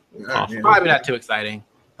say? Probably not too exciting.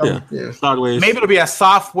 Yeah. Sideways. Maybe it'll be a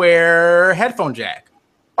software headphone jack.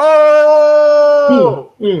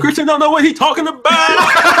 Oh, Christian don't know what he's talking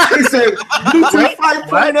about. He said Bluetooth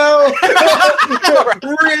 5.0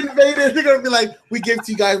 reinvented. They're gonna be like, we give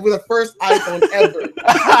to you guys with the first iPhone ever.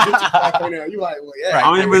 Bluetooth 5.0. You're like, well, yeah. Right.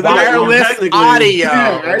 I mean, with wireless audio.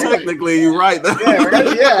 Yeah, right? Technically, you're right. Yeah,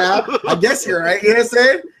 right? Yeah. I guess you're right. You know what I'm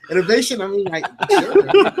saying? Innovation. I mean, like,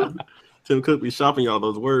 sure. Tim Cook be shopping y'all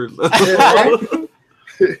those words.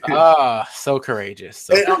 So courageous.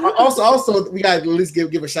 So also, we gotta at least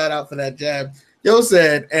give a shout out for that jab. Yo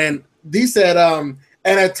said, and D said, and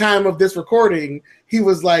at time of this recording, he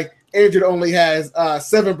was like, Android only has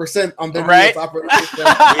 7% on the operating system.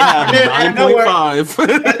 Yeah, 9.5.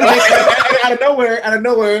 Out of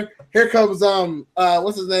nowhere, here comes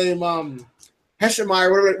what's his name?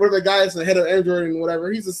 Heschmeyer, whatever the guy is the head of Android and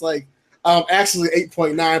whatever. He's just like, actually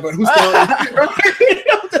 8.9, but who's telling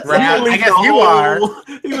Right, I guess you are.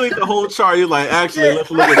 You leave the whole chart. You're like, actually, let's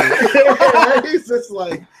look at it. He's just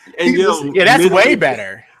like, and that's way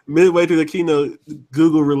better. Midway through the keynote,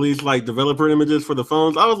 Google released like developer images for the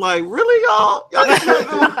phones. I was like, really, y'all? Y'all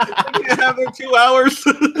can have them 2 hours.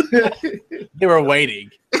 They were waiting.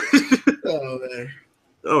 Oh man.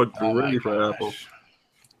 Ready for Apple.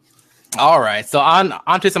 All right, so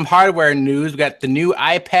on to some hardware news. We got the new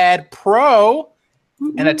iPad Pro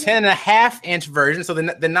and a 10.5-inch version. So the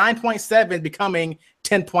 9.7 becoming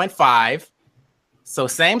 10.5. So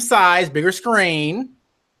same size, bigger screen.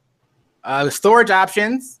 Storage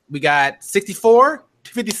options, we got 64,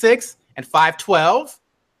 256, and 512.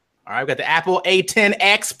 All right, we got the Apple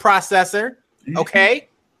A10X processor. Okay,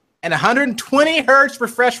 and 120 hertz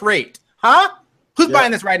refresh rate. Huh? Who's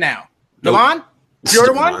buying this right now? Devon? You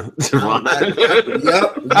order one?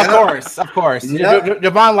 Yep. Of course. Yep.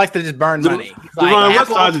 Devon likes to just burn money. Devon, what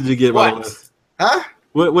size did you get? What? Huh?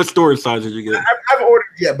 What storage size did you get? I haven't ordered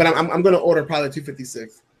yet, but I'm going to order probably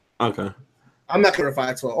 256. Okay. I'm not going to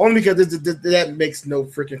 512 only because that makes no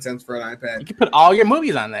freaking sense for an iPad. You can put all your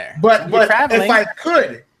movies on there. But if I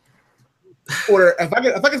could order, if I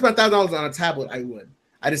could spend $1,000 on a tablet, I would.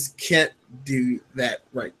 I just can't do that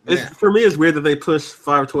right now. For me, it's weird that they push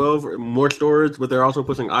 512 or more storage, but they're also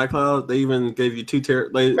pushing iCloud. They even gave you 2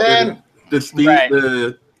 terabytes. The speed,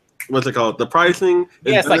 what's it called? The pricing.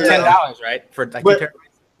 Yeah, it's like $10, right? For like 2 terabytes.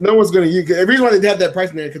 No one's going to use it. The reason why they have that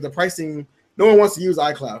pricing there because the pricing, no one wants to use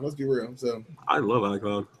iCloud. Let's be real. So I love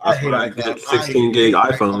iCloud. I hate iCloud. 16 gig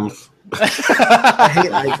iPhones. I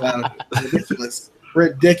hate iCloud.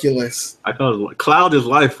 Ridiculous. Cloud is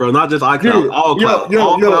life, bro. Not just iCloud. Dude, all cloud.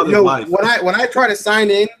 Cloud is life. When I try to sign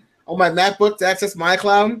in on my MacBook to access my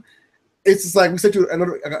iCloud, it's just like we sent you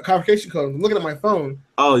a confirmation code. I'm looking at my phone.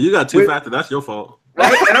 Oh, you got 2-factor. That's your fault.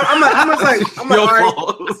 Right? And I'm like, all right,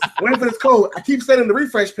 waiting for this code. I keep sending the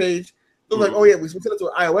refresh page. They're like, oh yeah, we sent it to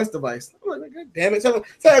an iOS device. I'm like, God damn it! So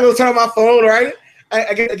I go turn on my phone, right?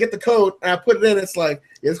 I get the code and I put it in. It's like,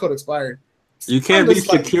 yeah, this code expired. You can't be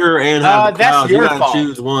secure and have the cloud. You gotta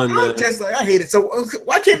choose one. I'm just like, I hate it. So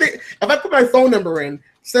why can't they? If I put my phone number in,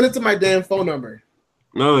 send it to my damn phone number.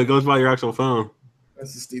 No, it goes by your actual phone.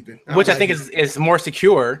 That's just stupid. Which I think is more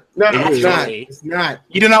secure. No, it's not. It's not.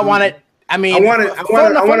 You do not want it. I mean, I want it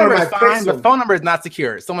on my Pixel. The phone number is not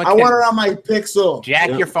secure. I want it on my Pixel. Jack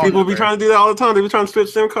your phone. People be trying to do that all the time. They be trying to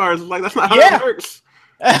switch SIM cards. Like that's not how it works.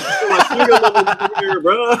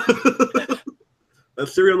 That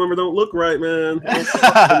serial number don't look right, man.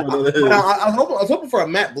 I was hoping for a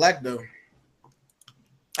matte black though.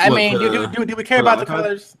 I mean, do we care about the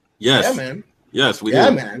colors? Yes. Yeah, man. Yes, we do. Yeah,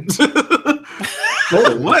 man.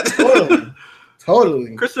 What?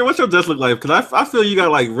 Totally. Christian, what's your desk look like? Because I feel you got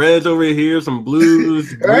like reds over here, some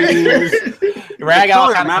blues, greens. Rag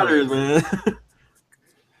out matters, man.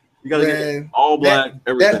 You gotta get all black.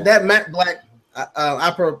 That matte black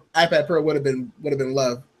iPad Pro would have been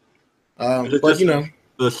love. But you know,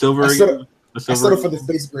 the silver. I settled for the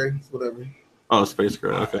space gray, whatever. Oh, space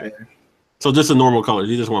gray. Okay. So just the normal colors.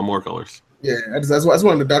 You just want more colors. Yeah, that's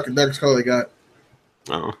one of the darkest color they got.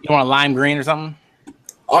 Oh. You want a lime green or something?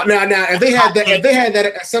 Oh, now if they had that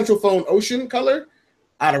essential phone ocean color,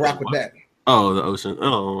 I'd have rock with that. Oh, the ocean.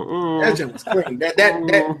 Oh, that junk was clean.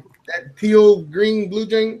 That teal green blue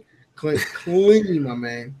junk, clean, my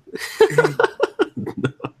man.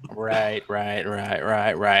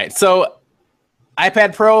 Right. So,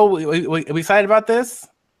 iPad Pro, we excited about this?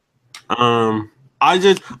 I'm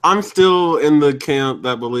still in the camp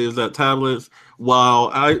that believes that tablets,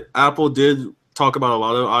 while Apple did talk about a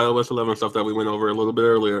lot of iOS 11 stuff that we went over a little bit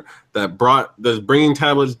earlier, that's bringing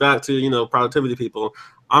tablets back to productivity people.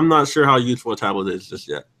 I'm not sure how useful a tablet is just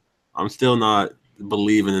yet. I'm still not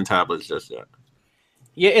believing in tablets just yet.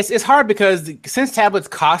 Yeah, it's hard because since tablets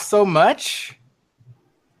cost so much,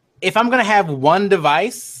 if I'm gonna have one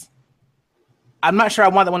device, I'm not sure I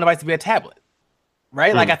want that one device to be a tablet,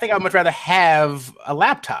 right? Like I think I'd much rather have a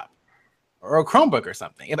laptop or a Chromebook or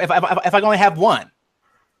something. If I can only have one,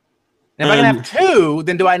 and if I can have two,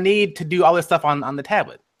 then do I need to do all this stuff on the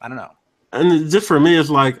tablet? I don't know. And just for me, it's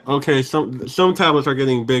like, okay, some tablets are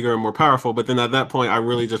getting bigger and more powerful, but then at that point, I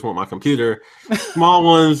really just want my computer. Small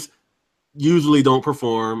ones usually don't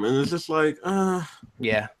perform, and it's just like,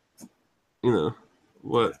 yeah,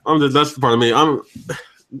 what? That's the part of me.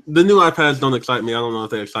 The new iPads don't excite me. I don't know if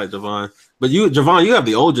they excite Javon, but Javon, you have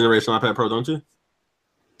the old generation iPad Pro, don't you?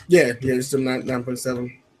 Yeah, it's a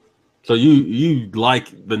 9.7. So you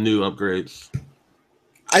like the new upgrades?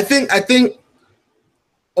 I think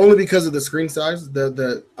only because of the screen size.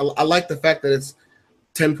 I like the fact that it's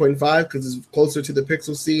 10.5 because it's closer to the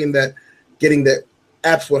Pixel C, and that getting the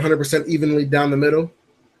apps 100% evenly down the middle.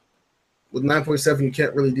 With 9.7, you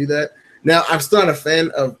can't really do that. Now, I'm still not a fan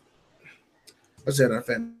of. Let's say I'm not a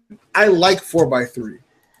fan. I like 4x3.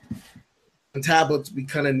 On tablets, we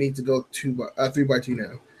kind of need to go 3x2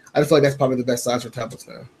 now. I just feel like that's probably the best size for tablets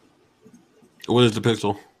now. What is the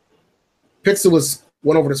Pixel? Pixel was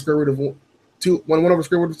 1 over the square root of 2. 1 over the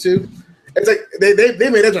square root of 2. It's like they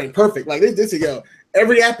made that joint perfect. Like this go.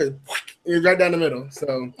 Every app is right down the middle.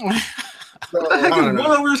 So what the heck is 1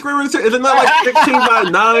 over the square root of 2? Is it not like 16 by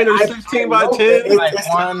 9 or 16 by 10? It's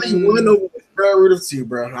 1 over the square root of 2,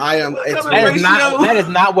 bro. That is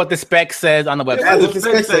not what the spec says on the website. That's what the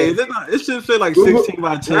spec says. It should say like 16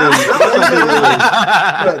 by 10.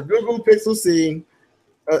 Google Pixel C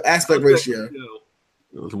aspect ratio.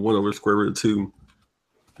 It was 1 over the square root of 2.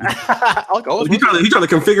 I'll go. He trying to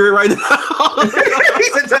configure it right now.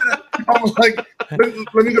 I was like,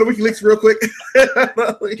 let me go to WikiLeaks real quick.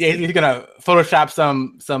 Yeah, he's gonna Photoshop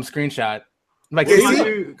some screenshot. Like,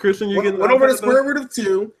 Christian, you getting 1 over the square root of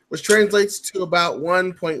 2, which translates to about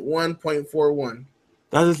 1.1.41.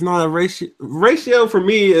 That is not a ratio. Ratio for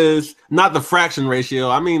me is not the fraction ratio.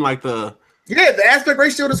 I mean, like the aspect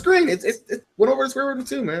ratio of the screen. It's 1 over the square root of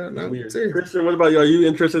 2, man. No, Christian, what about you? Are you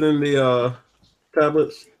interested in the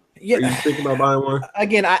tablets? Yeah. Are you thinking about buying one?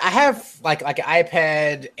 Again, I have like an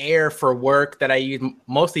iPad Air for work that I use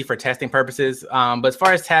mostly for testing purposes. But as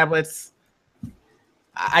far as tablets,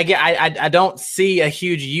 I don't see a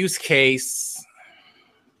huge use case.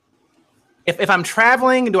 If I'm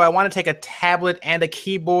traveling, do I want to take a tablet and a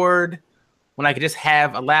keyboard when I could just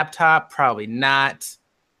have a laptop? Probably not.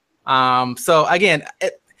 So again,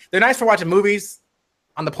 they're nice for watching movies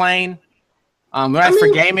on the plane. They're nice for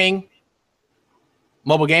gaming.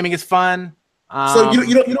 Mobile gaming is fun. So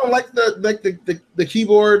you don't like the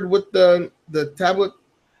keyboard with the tablet?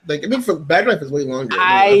 Like, I mean, for battery life is way longer.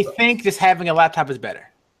 I think just having a laptop is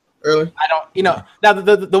better. Really? I don't. Now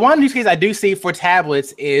the one use case I do see for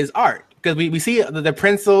tablets is art, because we see the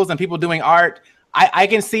pencils and people doing art. I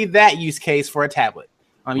can see that use case for a tablet.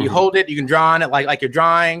 You hold it, you can draw on it like you're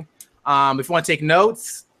drawing. If you want to take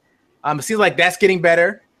notes, it seems like that's getting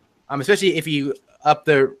better, especially if you up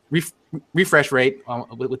the refresh rate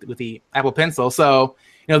with the Apple Pencil. So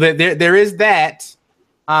there is that.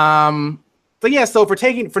 So yeah, so for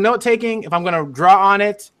note taking, if I'm going to draw on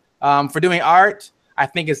it, for doing art, I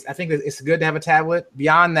think it's good to have a tablet.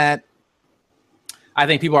 Beyond that, I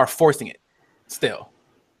think people are forcing it still.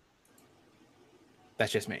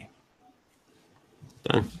 That's just me.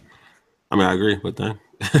 Dang. I mean, I agree with that.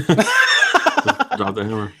 Drop the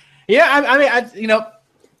hammer. Yeah, I mean,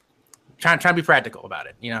 trying to be practical about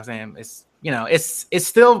it. You know what I'm saying? It's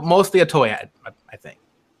still mostly a toy, I think.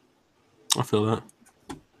 I feel that.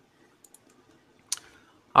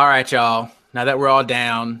 All right, y'all. Now that we're all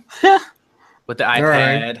down with the iPad,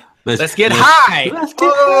 right. let's get high. Let's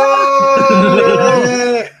get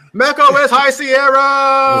high. Mac OS High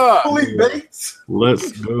Sierra. Holy baked.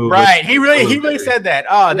 Let's go. Right. He really said that.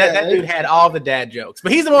 Oh, that dude had all the dad jokes.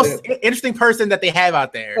 But he's the most interesting person that they have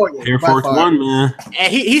out there. Oh, yeah, Air Force One, man.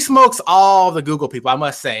 And he smokes all the Google people, I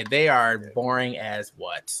must say. They are boring as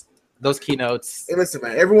what? Those keynotes. Hey, listen,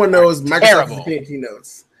 man. Everyone knows Microsoft is paying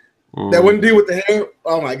keynotes. That one dude with the hair.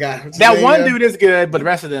 Oh my god. That one dude is good, but the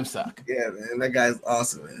rest of them suck. Yeah, man. That guy's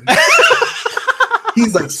awesome, man.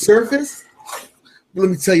 He's like, Surface? Let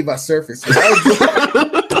me tell you about Surface.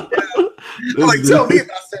 Like, tell me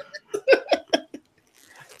about that.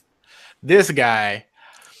 This guy.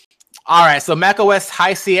 All right, so macOS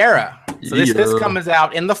High Sierra. So this comes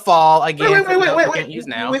out in the fall again. Wait. Can't use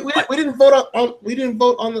now. We didn't vote on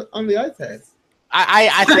the iPads.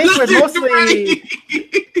 I think we're mostly.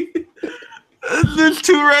 It's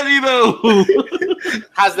too ready though.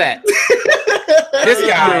 How's that? This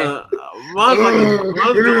guy.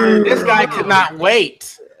 This guy could not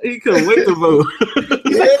wait. He couldn't wait to vote.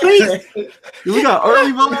 We got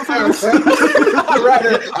early voting for this.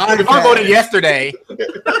 I voted yesterday.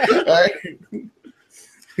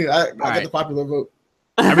 I got the popular vote.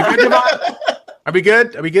 Are we good, Javon? Are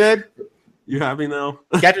we good? You happy now?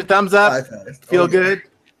 Got your thumbs up? Feel good?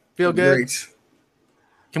 Feel good? Great.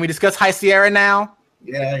 Can we discuss High Sierra now?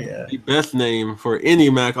 Yeah. The best name for any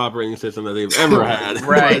Mac operating system that they've ever had.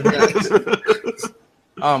 Right.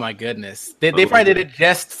 Oh my goodness. They probably did it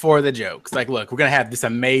just for the jokes. Like, look, we're going to have this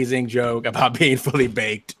amazing joke about being fully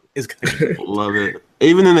baked. It's gonna be Love it.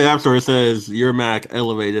 Even in the App Store, it says your Mac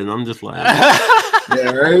elevated. And I'm just like,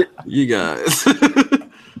 yeah, right? You guys.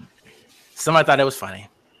 Somebody thought it was funny.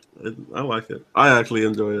 I like it. I actually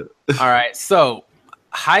enjoy it. All right. So,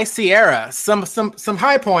 High Sierra, some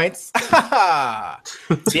high points.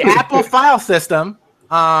 The Apple file system.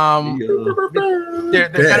 They're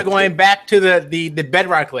kind of going back to the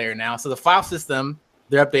Bedrock layer now. So the file system,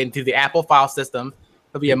 they're updating to the Apple file system.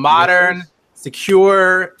 It'll be a modern,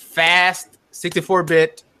 secure, fast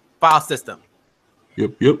 64-bit file system.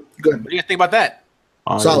 Yep. Good. What do you guys think about that?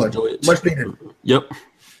 Solid. Much needed. Yep.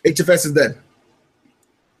 HFS is dead.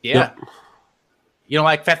 Yeah. Yep. You don't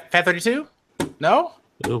like FAT32? No?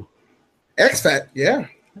 No. XFAT, yeah.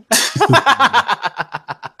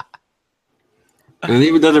 And it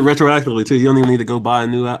even does it retroactively too. You don't even need to go buy a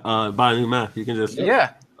new Mac. You can just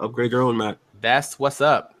upgrade your own Mac. That's what's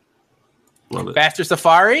up. Love it. Faster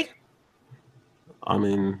Safari? I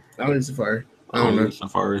mean, I don't use Safari. I don't use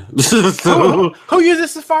Safari. Who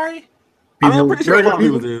uses Safari? I'm pretty sure a lot of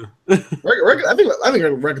people do. I think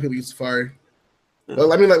regular people use Safari.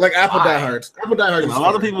 Well, I mean, like Apple diehards. Apple diehards. A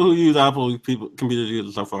lot of people who use Apple computers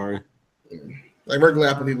use Safari. Like regular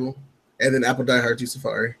Apple people, and then Apple diehards use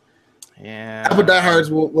Safari. Yeah. Apple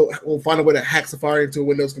diehards will find a way to hack Safari into a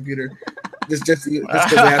Windows computer. just because they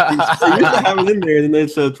have to use Safari. You used to have it in there, and then they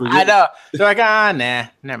said forget. I know. They're like, nah,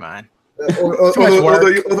 never mind. Or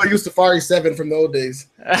they use Safari 7 from the old days.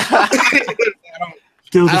 I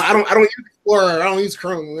don't use Explorer. I don't use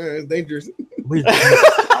Chrome. It's dangerous.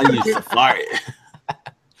 I use Safari.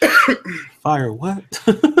 Fire what?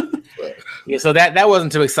 Yeah, so that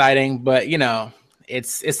wasn't too exciting, but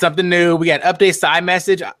it's something new. We got updates to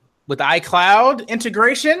iMessage with iCloud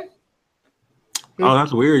integration. Oh,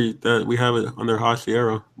 that's weird that we have it under High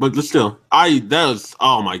Sierra, but still,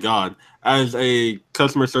 oh my god. As a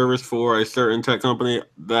customer service for a certain tech company,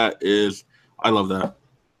 I love that.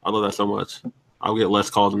 I love that so much. I'll get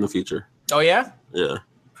less calls in the future. Oh yeah? Yeah.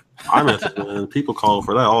 iMessage, man. People call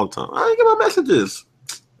for that all the time. I don't get my messages.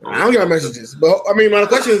 I don't get my messages. But I mean, my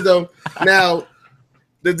question is though, now,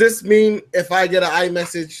 does this mean if I get an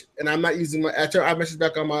iMessage and I'm not using I turn iMessage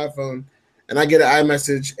back on my iPhone and I get an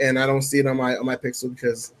iMessage and I don't see it on my Pixel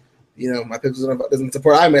because my Pixel doesn't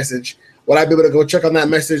support iMessage, would I be able to go check on that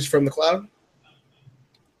message from the cloud?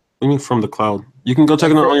 I mean, from the cloud. You can go check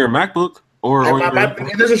it on your MacBook or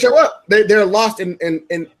it doesn't show up. They're lost in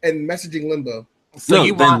messaging limbo. So no,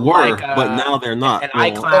 they were, but now they're not. An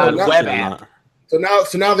iCloud web app. So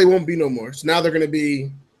now they won't be no more. So now they're gonna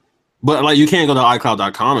be. But like you can't go to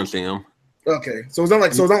iCloud.com and see them. Okay, so it's not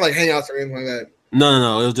like Hangouts or anything like that.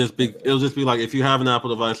 No. It'll just be like if you have an Apple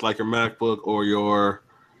device like your MacBook or your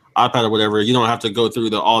iPad or whatever, you don't have to go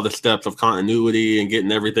through all the steps of continuity and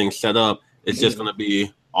getting everything set up. It's just gonna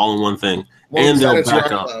be all in one thing, and they'll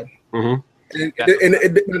back up. And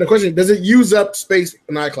the question: does it use up space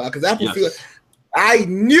in iCloud? Because Apple feels. I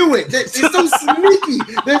knew it. They're so sneaky.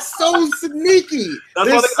 They're so sneaky.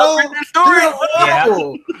 They're so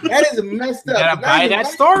horrible. That is messed up. You gotta buy that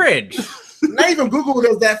storage. Not even Google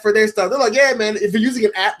does that for their stuff. They're like, yeah, man, if you're using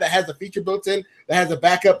an app that has a feature built in, that has a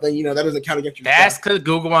backup, then that doesn't count against your That's because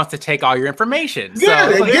Google wants to take all your information.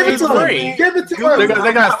 Yeah, so give it to them. Give it to them.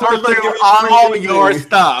 They're gonna sort through all your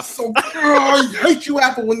stuff. So, I hate you,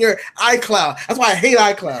 Apple, when you're iCloud. That's why I hate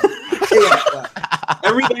iCloud.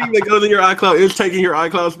 Everything that goes in your iCloud is taking your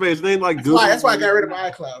iCloud space. They ain't like Google. That's why I got rid of my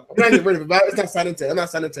iCloud. I'm not getting rid of it, but it's not sanitary. I'm not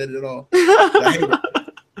sanitary at all. I hate it.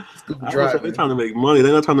 They're trying to make money.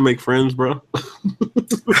 They're not trying to make friends, bro.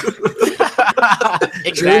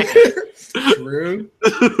 Exactly. True.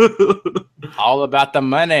 All about the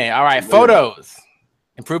money. All right, photos.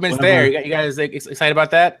 Improvements there. You guys excited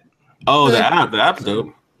about that? Oh, the app's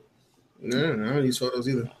dope. No, I don't use photos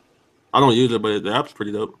either. I don't use it, but the app's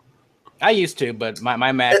pretty dope. I used to, but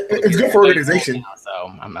my Mac. It's good for organization. Now,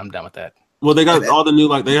 so I'm done with that. Well, they got all the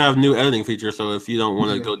new they have new editing features. So if you don't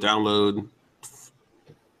want to go download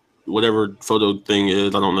whatever photo thing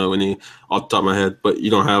is, I don't know any off the top of my head, but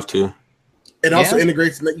you don't have to. It also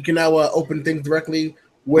integrates that you can now open things directly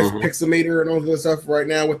with Pixelmator and all that stuff right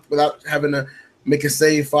now without having to make a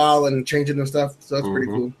save file and changing the stuff. So that's pretty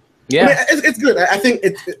cool. Yeah, I mean, it's good. I think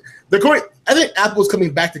they're going. I think Apple's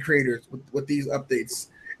coming back to creators with these updates.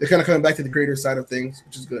 They're kind of coming back to the creator side of things,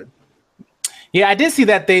 which is good. Yeah, I did see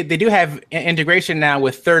that they do have integration now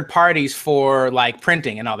with third parties for like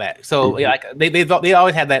printing and all that. So like they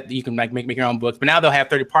always had that you can like make your own books, but now they'll have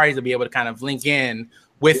third parties to be able to kind of link in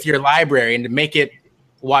with your library and to make it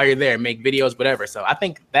while you're there, make videos, whatever. So I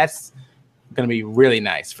think that's going to be really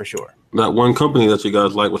nice for sure. That one company that you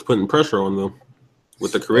guys like was putting pressure on them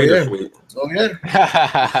with the creator suite. Oh yeah.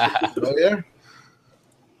 Oh yeah.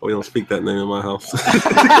 We don't speak that name in my house.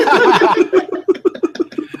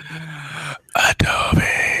 Adobe.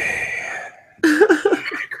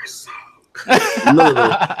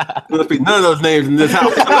 None of those names in this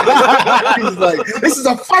house. He's like, this is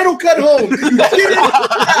a Final Cut home. You get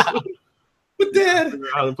it? But Dad,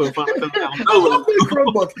 How to put Final Cut down.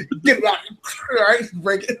 Chromebook. Get it out. All right,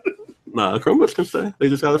 break it. Nah, Chromebooks can stay. They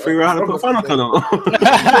just got to figure out how to put Final Cut on.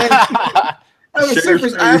 I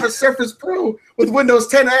have a Surface Pro with Windows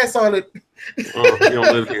 10 ass on it. Oh, you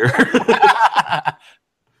don't live here.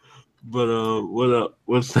 But what up?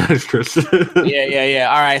 What's next, Chris? Yeah.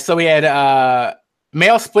 All right, so we had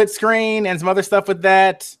mail split screen and some other stuff with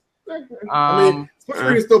that. I mean, split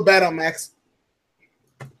screen is still bad on Macs.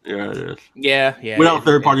 Yeah, it is. Yeah. Without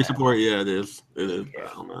third-party support, yeah, it is. It is bad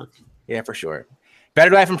on Macs. Yeah, for sure.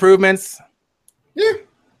 Battery life improvements. Yeah.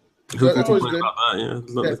 Who can complain about that? Yeah,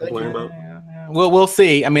 there's nothing to complain about. We'll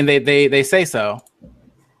see. I mean, they say so.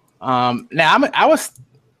 Now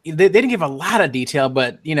they didn't give a lot of detail,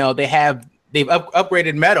 but you know they've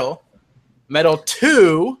upgraded Metal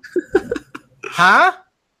 2. Huh?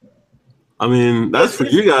 I mean, that's for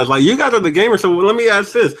you guys. Like, you guys are the gamers. So let me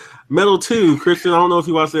ask this: Metal 2, Christian. I don't know if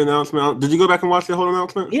you watched the announcement. Did you go back and watch the whole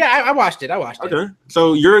announcement? Yeah, I watched it. Okay,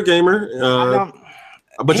 so you're a gamer,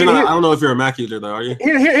 but you're not. I don't know if you're a Mac user though. Are you?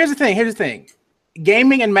 Here's the thing.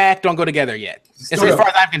 Gaming and Mac don't go together yet, as far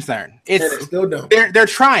as I'm concerned. It's still don't. They're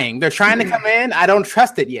trying. They're trying to come in. I don't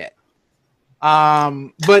trust it yet.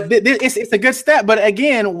 But it's a good step. But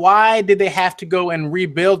again, why did they have to go and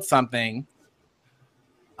rebuild something?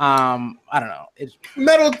 I don't know. It's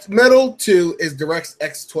Metal 2 is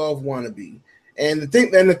DirectX 12 wannabe, and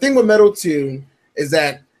the thing with Metal 2 is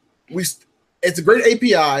that it's a great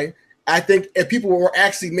API. I think if people were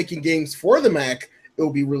actually making games for the Mac, it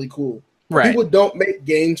would be really cool. Right. People don't make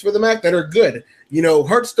games for the Mac that are good. You know,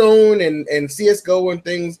 Hearthstone and CSGO and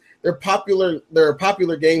things, they're popular. There are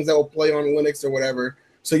popular games that will play on Linux or whatever.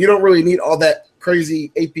 So you don't really need all that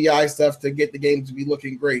crazy API stuff to get the game to be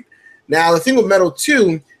looking great. Now, the thing with Metal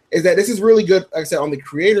 2 is that this is really good, like I said, on the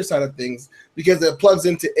creator side of things, because it plugs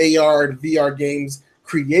into AR and VR games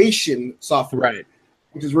creation software. Right.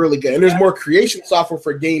 Which is really good. And there's more creation software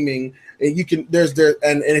for gaming. And you can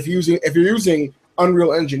and if you're using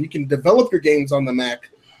Unreal Engine, you can develop your games on the Mac.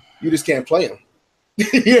 You just can't play them.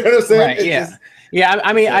 You know what I'm saying? Right,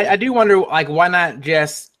 I mean, I do wonder, like, why not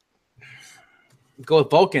just go with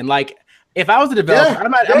Vulkan? Like, if I was a developer,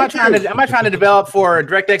 I'm not trying to develop for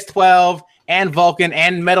DirectX 12 and Vulkan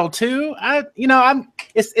and Metal 2.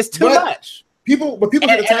 It's too much. People take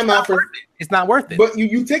the time out for it's not worth it. But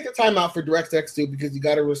you take the time out for DirectX 2 because you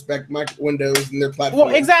got to respect Windows and their platform.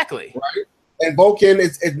 Well, exactly. Right. And Vulkan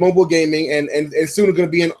is mobile gaming and it's soon going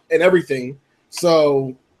to be in everything.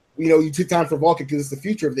 So, you take time for Vulkan because it's the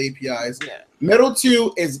future of the APIs. Yeah. Metal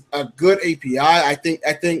 2 is a good API. I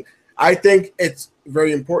think it's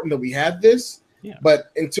very important that we have this. Yeah.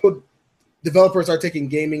 But until developers are taking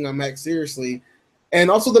gaming on Mac seriously,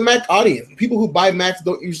 and also the Mac audience, people who buy Macs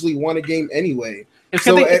don't usually want a game anyway.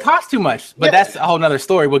 Because it costs too much. But that's a whole nother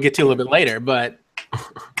story we'll get to a little bit later. But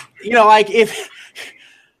like if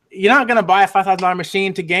you're not gonna buy a $5,000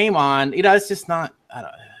 machine to game on, it's just not. I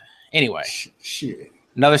don't. Anyway, shit.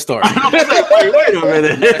 Another story. Wait a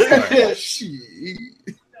minute. Shit.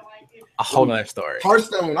 A whole nother story.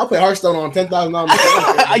 Hearthstone. I'll play Hearthstone on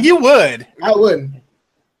 $10,000. You would. I would.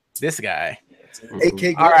 This guy.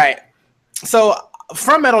 8K. All right. So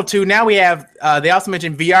from Metal 2, now we have. They also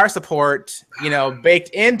mentioned VR support. Baked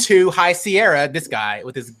into High Sierra. This guy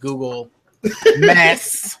with his Google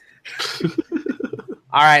mess.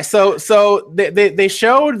 All right, so they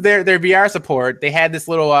showed their VR support. They had this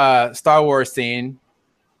little Star Wars scene.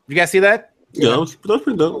 You guys see that? Yeah, that was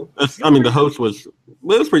pretty dope. I mean, the host was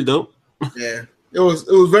pretty dope. Yeah, it was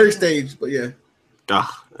very staged, but yeah.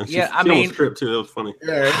 And Yeah, she almost tripped too. That was funny.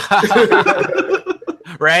 Yeah.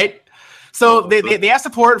 Right. So they have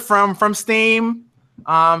support from Steam,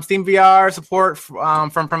 Steam VR support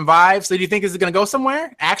from Vive. So do you think this is going to go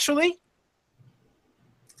somewhere? Actually,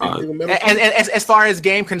 as far as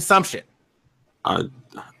game consumption, I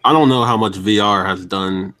don't know how much VR has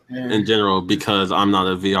done in general because I'm not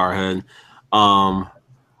a VR head.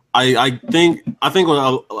 I think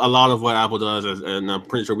what a lot of what Apple does is, and I'm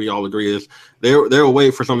pretty sure we all agree, is they'll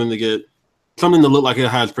wait for something to look like it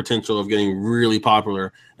has potential of getting really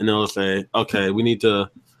popular, and they'll say, okay, we need to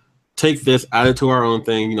take this, add it to our own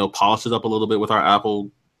thing, polish it up a little bit with our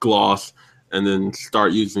Apple gloss, and then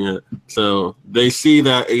start using it. So they see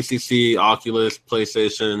that ACC, Oculus,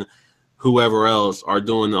 PlayStation, whoever else are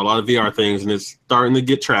doing a lot of VR things, and it's starting to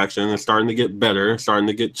get traction, it's starting to get better, starting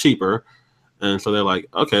to get cheaper. And so they're like,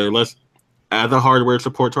 okay, let's add the hardware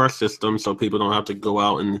support to our system so people don't have to go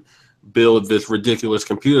out and build this ridiculous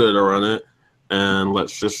computer to run it. And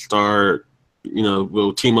let's just start,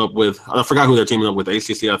 we'll team up with, I forgot who they're teaming up with,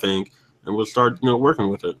 ACC, I think, and we'll start, working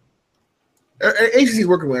with it. ACC is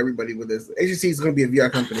working with everybody with this. ACC is going to be a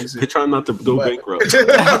VR company. They're trying not to go bankrupt.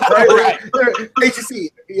 right.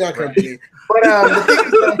 ACC, VR company. But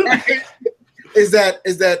the thing is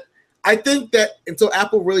that I think that until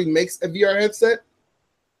Apple really makes a VR headset,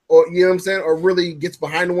 or you know what I'm saying, or really gets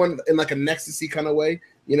behind one in like a Nexus-y kind of way,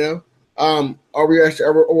 are we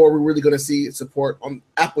really going to see support on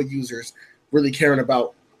Apple users really caring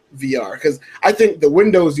about VR? Because I think the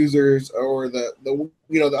Windows users or the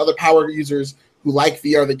other power users who like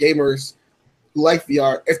VR, the gamers who like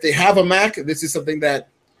VR, if they have a Mac, this is something that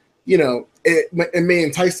it may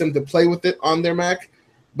entice them to play with it on their Mac.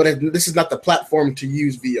 But this is not the platform to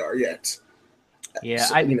use VR yet. Yeah,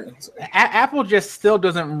 so, Apple just still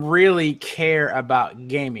doesn't really care about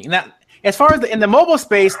gaming. Now, as far as in the mobile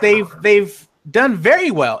space, they've done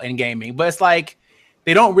very well in gaming, but it's like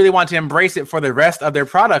they don't really want to embrace it for the rest of their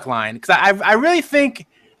product line. Because I really think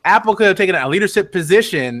Apple could have taken a leadership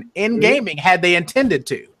position in gaming had they intended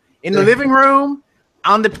to. In the living room,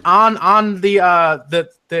 on their PCs,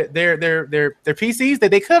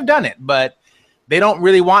 that they could have done it, but they don't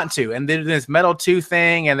really want to, and there's this Metal 2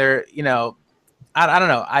 thing, and they're, I don't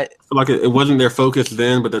know. I feel like it wasn't their focus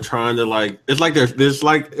then, but they're trying to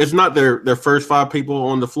it's not their first 5 people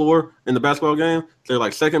on the floor in the basketball game. They're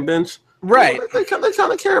like second bench, right? They're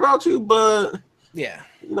trying to care about you, but yeah,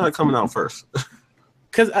 you're not coming out first.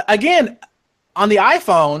 Because again, on the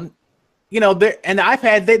iPhone, and the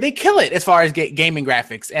iPad, they kill it as far as gaming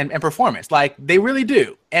graphics and performance. Like they really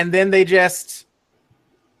do, and then they just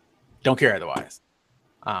don't care otherwise.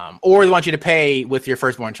 Or they want you to pay with your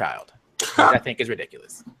firstborn child, which I think is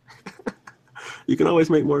ridiculous. You can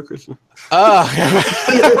always make more, Christian. Oh,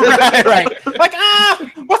 right. Like,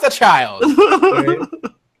 what's a child?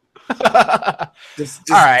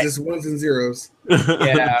 Just all right. Just ones and zeros.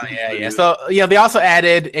 Yeah. So, they also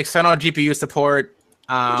added external GPU support.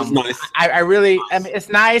 Which is nice. I mean, it's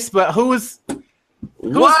nice, but who's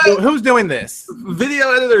doing this?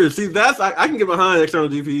 Video editors. See, I can get behind external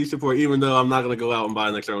GPU support, even though I'm not going to go out and buy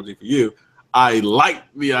an external GPU. I like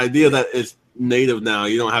the idea that it's native now.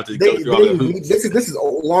 You don't have to go through all the hoops. This is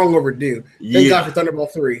long overdue. Thank God for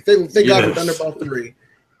Thunderbolt 3. Thank God for Thunderbolt 3.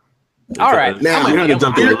 All right. Now here's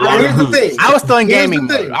the thing. I was still in gaming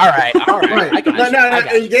mode. All right. No.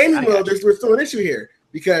 In gaming mode, there's still an issue here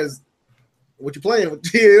because what you playing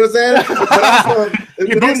with? You know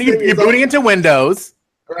what I'm saying? You're booting into Windows.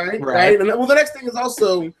 Right. And the next thing is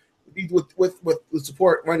also with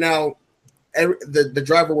support right now. The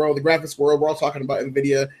driver world, the graphics world, we're all talking about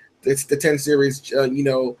NVIDIA. It's the 10 series,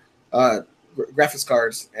 graphics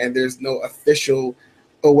cards, and there's no official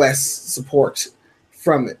OS support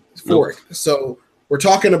for it. So we're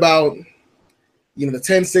talking about, the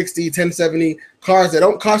 1060, 1070 cards that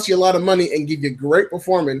don't cost you a lot of money and give you great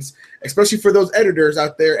performance, especially for those editors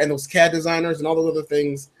out there and those CAD designers and all those other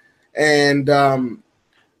things. And,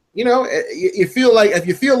 you feel like if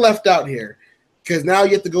you feel left out here, because now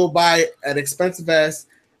you have to go buy an expensive ass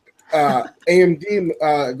AMD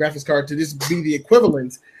graphics card to just be the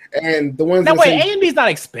equivalent, and the ones. No, wait, AMD's not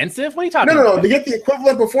expensive. What are you talking about? No. To get the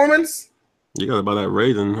equivalent performance, you gotta buy that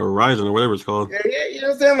Ryzen or whatever it's called. Yeah, you know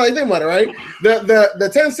what I'm saying? Like, think about it, right? The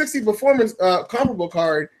 1060 performance comparable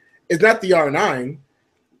card is not the R9.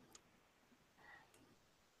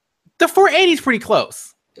 The 480 is pretty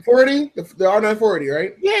close. The 480, the R9 480,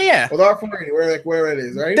 right? Yeah. Well, the R480, where it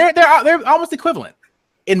is, right? They're almost equivalent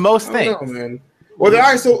in most things. I don't know, man. Well, all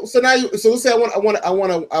right. So now let's say I want a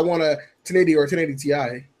 1080 or a 1080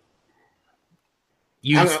 Ti.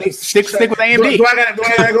 You stick with AMD. Do I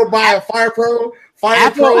gotta go buy a Fire Pro?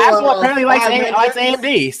 Apple apparently likes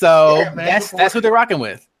AMD, so that's who they're rocking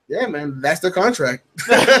with. Yeah, man, that's their contract.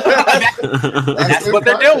 That's what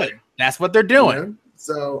they're doing. That's what they're doing. Yeah.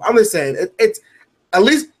 So I'm just saying, it's at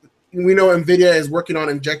least we know NVIDIA is working on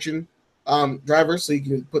injection drivers, so you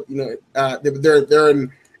can put, they're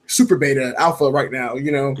in super beta alpha right now,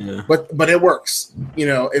 but it works,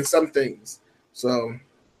 in some things. So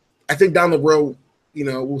I think down the road,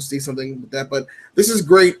 we'll see something with that. But this is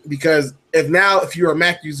great because if you're a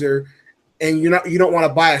Mac user and you don't want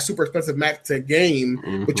to buy a super expensive Mac to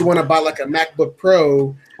game, but you want to buy like a MacBook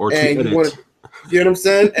Pro, and you want to, you know what I'm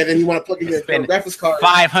saying, and then you want to plug in your graphics card,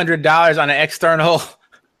 $500 on an external.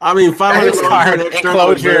 I mean, $500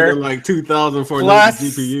 enclosure, like $2,000 for plus the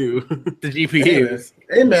GPU. The GPUs.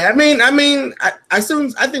 Hey man, I mean, I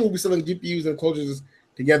think we'll be selling GPUs and enclosures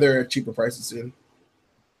together at cheaper prices soon.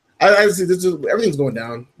 I see everything's going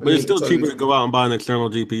down. But it's still cheaper to go out and buy an external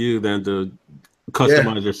GPU than to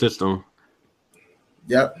customize your system.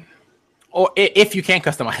 Yep. Or if you can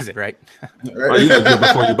customize it, right? Well, you gotta do it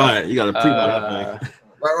before you buy it. You gotta pre-buy that thing.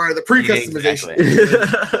 Right, the pre-customization.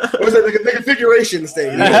 What's that, the configuration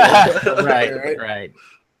stage? Right.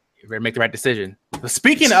 You better make the right decision. But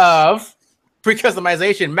speaking of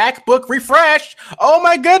pre-customization, MacBook refresh. Oh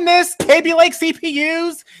my goodness. Kaby Lake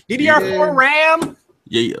CPUs, DDR4 RAM.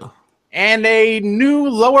 Yeah. And a new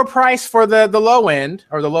lower price for the low end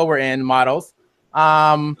or the lower end models.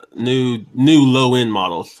 New low end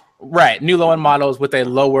models. Right, new low end models with a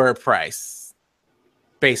lower price,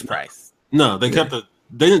 base price. No, they kept the.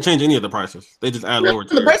 They didn't change any of the prices. They just add lower.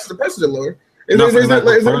 The prices are lower. It's like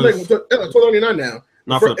 $12.99 now.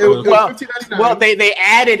 Not for the well, they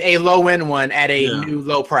added a low end one at a new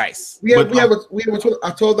low price. We have a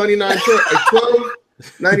 $12.99 Pro, a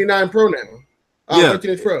 $12.99 Pro now.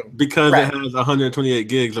 13-inch Pro. Because it has 128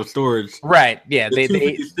 gigs of storage. Right. Yeah. They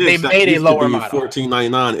made a lower model.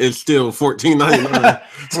 $14.99. It's still $14.99.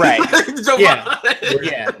 Right.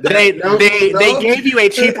 Yeah. They gave you a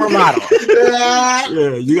cheaper model.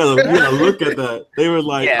 Yeah. You gotta look at that. They were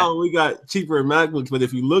like, oh, we got cheaper MacBooks, but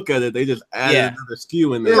if you look at it, they just added another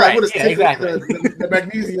SKU in there. Right. Exactly. The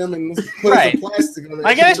magnesium and put some plastic on it.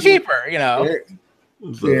 I guess it's cheaper.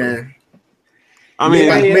 So, yeah. I mean,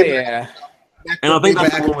 yeah. And I think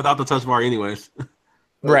that's the one without the touch bar anyways.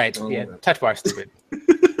 Right. Yeah. Touch bar stupid.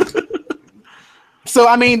 So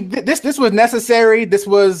I mean, this was necessary. This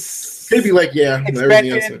was Kaby Lake,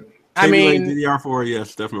 expected. I mean, DDR4,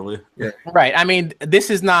 yes, definitely. Yeah. Right. I mean,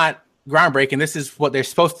 this is not groundbreaking. This is what they're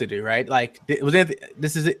supposed to do, right? Like this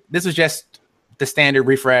was just the standard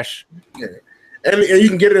refresh. Yeah. And you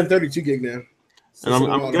can get it in 32 gig now. And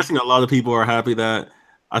I'm guessing a lot of people are happy that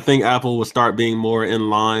I think Apple will start being more in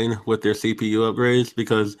line with their CPU upgrades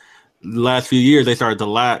because the last few years they started to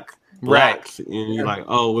lack. Right. And you're like,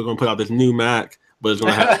 oh, we're going to put out this new Mac, but it's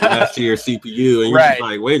going to have last year's CPU. And you're just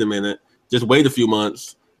like, wait a minute. Just wait a few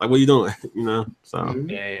months. Like, what are you doing? So.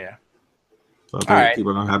 Yeah. So I think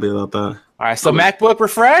people are happy about that. All right. So MacBook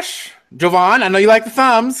refresh. Jovan, I know you like the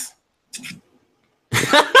thumbs.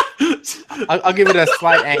 I'll give it a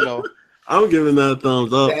slight angle. I'm giving that a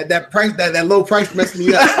thumbs up. That low price messed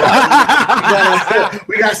me up.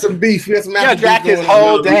 We got some beef. We got some Jack his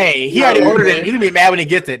whole day. He already ordered it. He's gonna be mad when he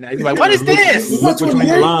gets it. He's like, "What is this?" Look between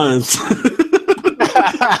the lines.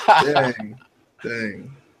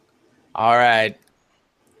 Dang. All right.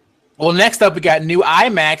 Well, next up we got new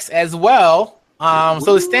iMacs as well.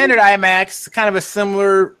 So the standard iMacs, kind of a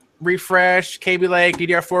similar refresh. Kaby Lake,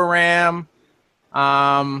 DDR4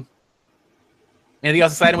 RAM. Anything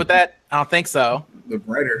else exciting with that? I don't think so. They're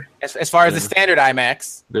brighter. As far as the standard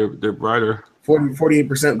iMacs. They're brighter.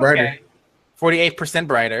 48% brighter. Okay. 48%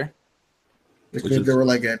 brighter. They were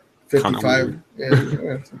like at 55.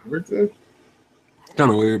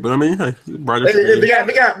 Kind of weird, but I mean, hey, brighter. They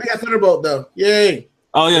got Thunderbolt though. Yay!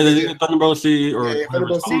 Oh yeah, they did Thunderbolt C or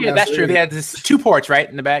Thunderbolt C. Yeah, that's true. They had this 2 ports right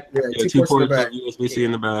in the back. Yeah, two ports, USB-C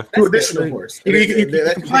in the back. 2 additional ports. You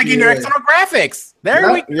can plug in your external graphics.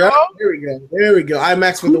 There we go. There we go.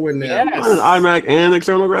 iMacs for the win now. Yes. iMac and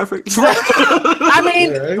external graphics. I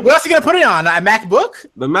mean, what else are you gonna put it on? A MacBook?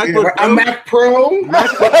 The MacBook. A Mac Pro.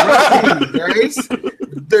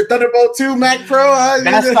 The Thunderbolt 2 Mac Pro.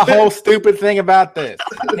 That's the whole stupid thing about this.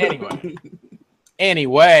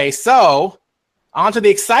 Anyway, so on to the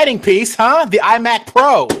exciting piece, huh? The iMac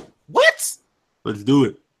Pro. What? Let's do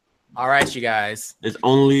it. All right, you guys. It's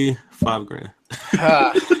only $5,000.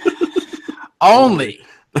 Only.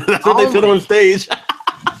 That's what they said on stage.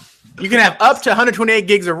 You can have up to 128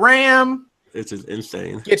 gigs of RAM. This is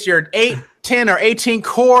insane. Get your 8, 10, or 18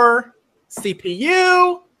 core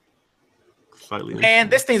CPU. slightly. And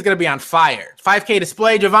this thing's gonna be on fire. 5K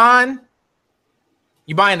display, Javon.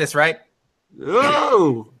 You buying this, right?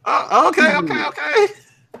 Oh, okay.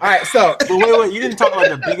 All right, so but wait, you didn't talk about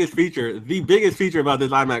the biggest feature. The biggest feature about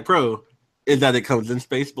this iMac Pro is that it comes in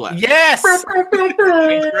space black. yes, yes,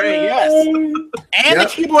 and the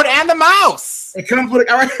keyboard and the mouse. It comes with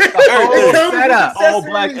all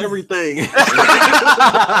black everything.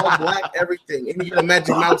 All black everything, and you get a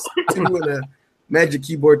magic mouse too and a magic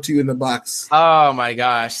keyboard too in the box. Oh my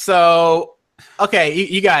gosh! So, okay,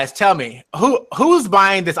 you guys tell me who's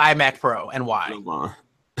buying this iMac Pro and why?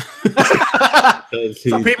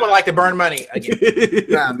 Some people like to burn money again.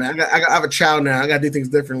 Nah, man, I have a child now. I gotta do things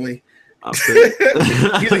differently.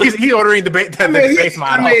 he's ordering the base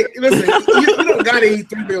model. I mean, listen, you don't gotta eat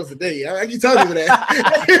 3 meals a day. I can tell you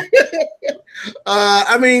that.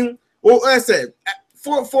 I mean, well, like I said,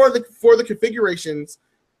 for the configurations,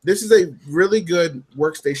 this is a really good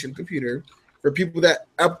workstation computer for people that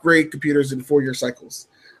upgrade computers in 4-year cycles.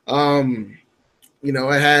 You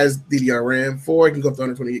know, it has DDR RAM 4. It can go up to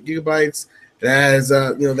 128 gigabytes. It has,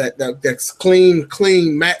 that's clean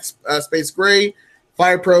matte space gray,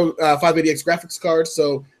 Fire Pro 580X graphics card.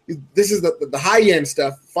 So this is the high end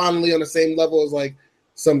stuff. Finally, on the same level as like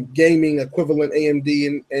some gaming equivalent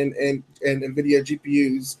AMD and NVIDIA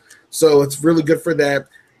GPUs. So it's really good for that.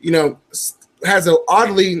 You know, has an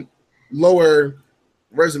oddly lower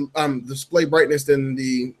display brightness than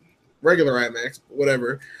the regular iMacs,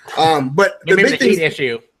 whatever. But the maybe big the heat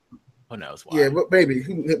issue. Who knows why? Yeah, but maybe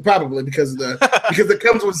probably because it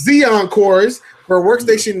comes with Xeon cores for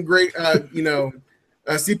workstation grade,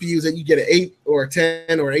 CPUs that you get an 8 or a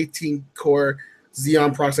 10 or 18 core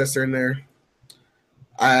Xeon processor in there.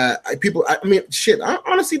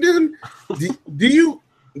 Honestly, dude, do you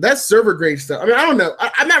that's server grade stuff? I mean, I don't know.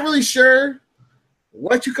 I'm not really sure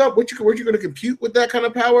what you're going to compute with that kind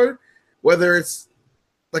of power, whether it's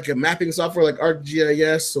like a mapping software like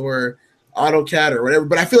ArcGIS or AutoCAD or whatever.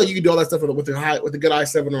 But I feel like you can do all that stuff with a good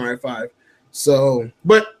i7 or i5. So,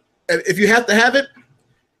 but if you have to have it,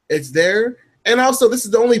 it's there. And also, this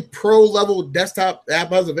is the only pro level desktop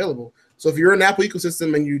Apple has available. So if you're in the Apple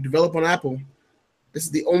ecosystem and you develop on Apple, this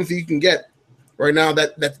is the only thing you can get right now.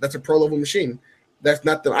 That's a pro level machine. That's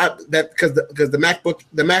not because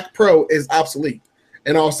the Mac Pro is obsolete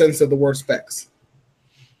in all sense of the word specs.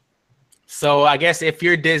 So I guess if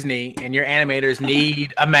you're Disney and your animators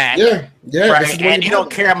need a Mac, right, and you don't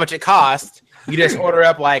care how much it costs, you just order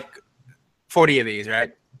up like 40 of these,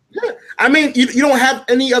 right? Yeah, I mean you don't have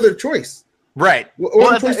any other choice, right?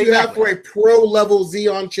 What choice do you have for a pro level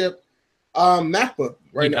Xeon chip MacBook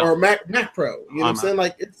right now, or Mac Pro? You know what I'm saying?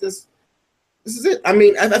 Like it's just this is it. I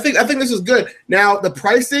mean, I think this is good. Now the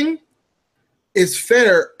pricing is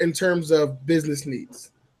fair in terms of business needs.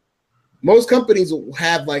 Most companies will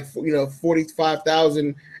have like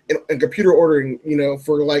 45,000 in computer ordering,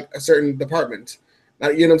 for like a certain department. You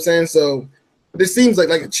know what I'm saying? So this seems like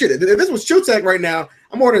shit. If this was Chiltech right now,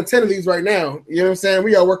 I'm ordering 10 of these right now. You know what I'm saying?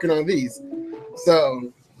 We are working on these.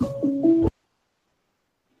 So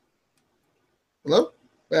hello?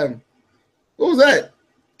 What was that?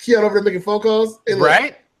 Keon over there making phone calls? Hey,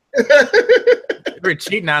 right? We're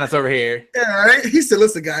cheating on us over here. Yeah, right. He said,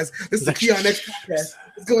 "Listen, guys, this is the Keon next podcast.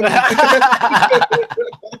 What's going on?"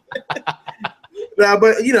 Nah,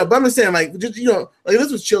 but I'm just saying, like this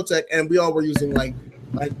was Chiltech, and we all were using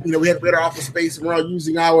we had our office space, and we're all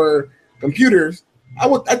using our computers.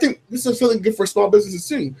 I think this is really good for small businesses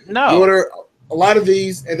too. No, you order a lot of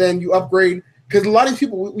these, and then you upgrade because a lot of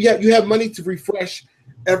people you have money to refresh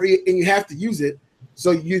and you have to use it,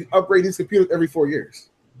 so you upgrade these computers every 4 years.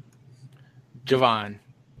 Javon,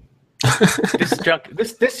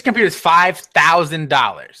 this computer is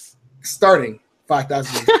 $5,000. Starting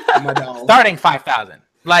 $5,000. Starting $5,000.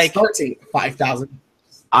 Like starting $5,000.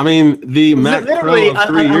 I mean, the Mac Pro of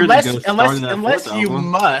 3 years ago unless you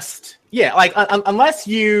must, unless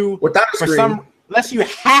you without a screen. Unless you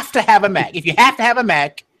have to have a Mac. If you have to have a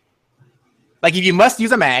Mac, like if you must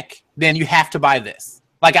use a Mac, then you have to buy this.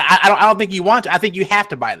 Like I don't think you want to. I think you have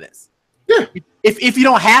to buy this. Yeah. If you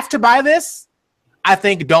don't have to buy this, I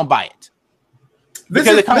think don't buy it.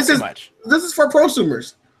 Because it costs too much. This is for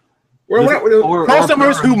prosumers.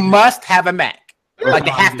 Prosumers who must have a Mac. Like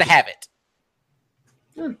they have to have it.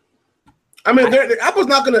 Yeah. I mean, Apple's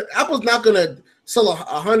not gonna sell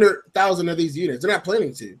 100,000 of these units. They're not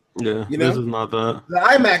planning to. Yeah, this is not that. The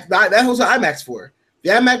iMac, that's what the iMac's for.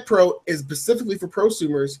 The iMac Pro is specifically for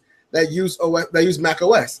prosumers that use Mac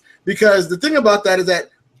OS. Because the thing about that is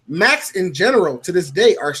that Macs in general to this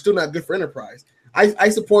day are still not good for enterprise. I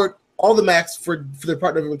support all the Macs for the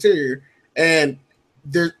Department of Interior, and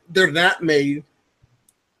they're not made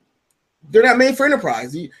they're not made for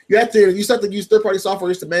enterprise. You start to use third-party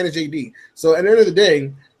software just to manage AD. So at the end of the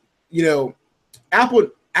day,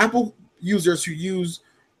 Apple users who use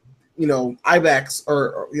iMacs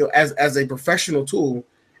or as a professional tool,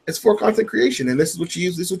 it's for content creation, and this is what you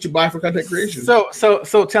use. This is what you buy for content creation.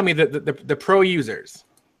 So tell me the pro users,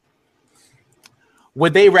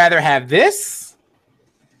 would they rather have this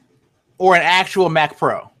or an actual Mac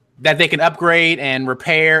Pro that they can upgrade and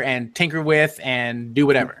repair and tinker with and do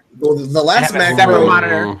whatever? Well, the last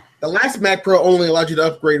Mac Pro only allowed you to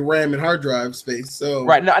upgrade RAM and hard drive space. So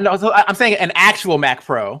right, no. So I'm saying an actual Mac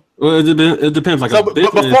Pro. Well, it depends. Like, but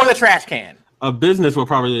before the trash can. A business will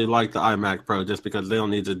probably like the iMac Pro just because they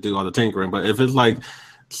don't need to do all the tinkering. But if it's like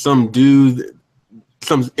some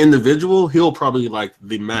individual, he'll probably like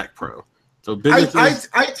the Mac Pro. So businesses,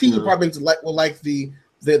 IT departments will like a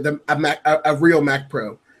real Mac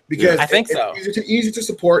Pro because I think so. It's easier to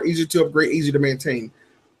support, easier to upgrade, easier to maintain.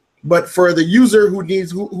 But for the user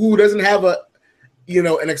who doesn't have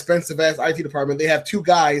an expensive ass IT department, they have two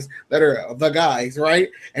guys that are the guys,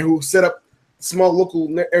 right, and who set up small local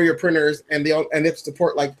area printers, and they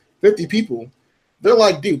support like 50 people. They're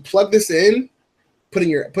like, dude, plug this in, put in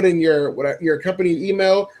your company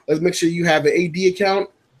email. Let's make sure you have an AD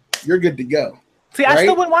account. You're good to go. See, right? I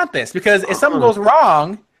still wouldn't want this because if something goes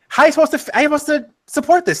wrong, how are you supposed to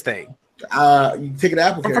support this thing? You take it to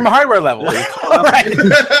Apple from a hardware level. Right.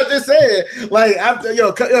 I'm just saying, like,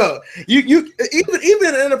 you even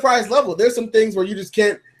at enterprise level, there's some things where you just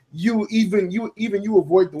can't. You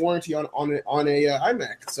avoid the warranty on a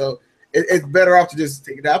iMac, so it's better off to just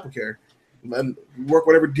take it to AppleCare and work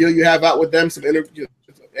whatever deal you have out with them.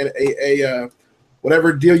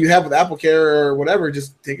 Whatever deal you have with AppleCare or whatever,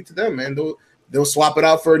 just take it to them, man. They'll swap it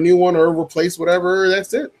out for a new one or replace whatever.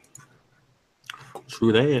 That's it.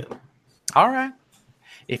 True that. All right,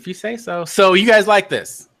 if you say so. So you guys like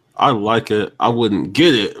this? I like it. I wouldn't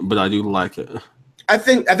get it, but I do like it. I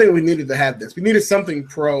think we needed to have this. We needed something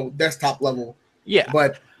pro desktop level. Yeah,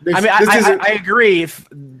 but I agree. If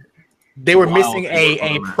they were missing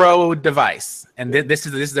a pro device, and this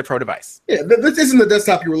is a pro device. Yeah, this isn't the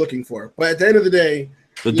desktop you were looking for. But at the end of the day,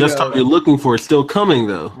 the desktop you're looking for is still coming,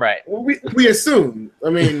 though. Right. Well, we assume. I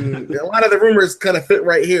mean, a lot of the rumors kind of fit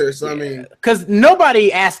right here. So I mean, because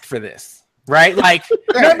nobody asked for this, right? Like, you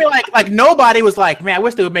know what I mean? Like nobody was like, man, I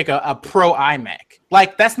wish they would make a pro iMac.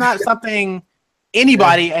 Like, that's not something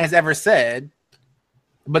anybody has ever said,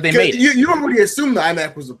 but they made it. You already assumed the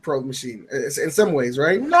iMac was a pro machine in some ways,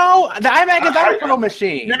 right? No, the iMac is not a pro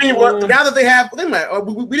machine. I mean, now that they have,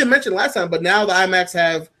 we didn't mention last time, but now the iMacs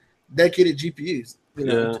have dedicated GPUs.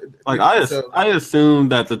 I assume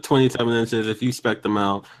that the 27 inches, if you spec them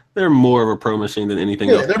out, they're more of a pro machine than anything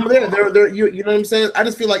else. They're you know what I'm saying? I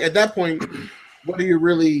just feel like at that point, what do you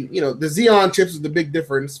really, the Xeon chips is the big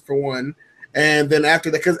difference for one, and then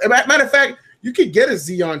after that, because matter of fact, you could get a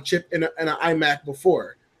Xeon chip in an iMac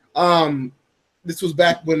before. This was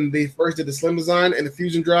back when they first did the Slim design and the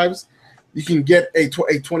Fusion drives. You can get a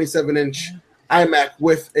 27-inch iMac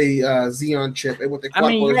with a Xeon chip.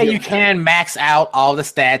 You can max out all the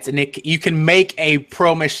stats, and you can make a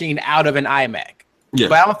pro machine out of an iMac. Yeah.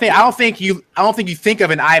 But I don't think you think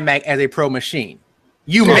of an iMac as a pro machine.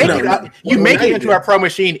 You make it into a pro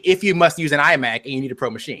machine if you must use an iMac and you need a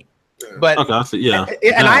pro machine. But an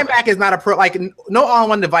iMac is not a pro. Like, no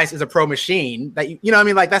all-in-one device is a pro machine. That you know what I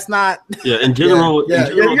mean? Like, that's not. Yeah, in general.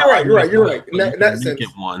 You're right. In that sense. Get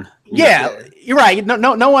one. Yeah, you're right.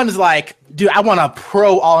 No one's like, dude, I want a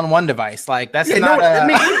pro all-in-one device. Like, that's not.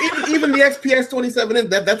 Even the XPS 27,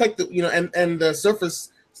 that's like and the Surface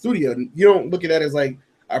Studio. You don't look at that as like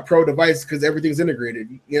a pro device because everything's integrated.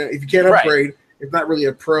 If you can't upgrade, it's not really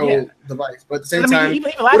a pro device. But at the same time,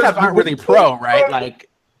 even laptops aren't really pro, right? Like.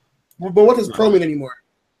 But what does pro mean anymore?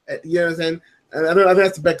 You know what I'm saying? And I think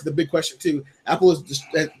that's back to the big question too. Apple is just,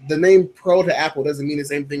 the name pro to Apple doesn't mean the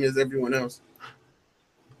same thing as everyone else.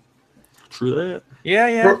 True that.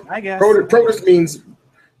 Yeah, I guess. Pro just means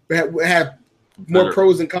have more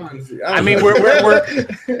pros and cons. We're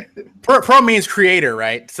pro means creator,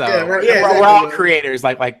 right? So we're all creators.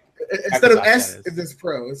 Like instead of S, it's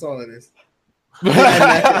pro. That's all it is.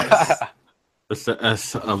 It's the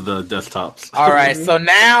S of the desktops. All right, so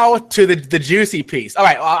now to the juicy piece. All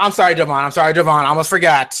right, I'm sorry, Javon. I almost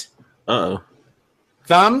forgot. Uh-oh.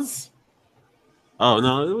 Thumbs? Oh,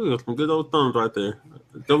 no, we got some good old thumbs right there.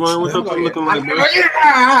 Javon, what's up looking like, bro?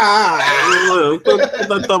 Put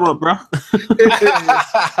that thumb up, bro.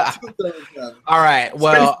 All right,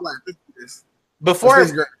 well,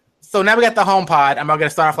 so now we got the HomePod. I'm going to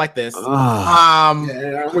start off like this. I'm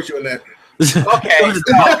with you on that. Okay.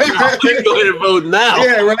 Go ahead and vote now.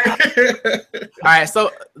 Yeah, right. All right.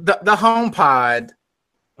 So the HomePod,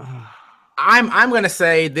 I'm going to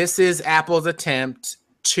say this is Apple's attempt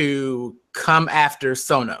to come after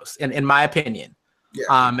Sonos, in my opinion.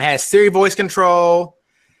 Yeah. It has Siri voice control,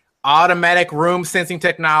 automatic room sensing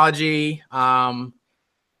technology.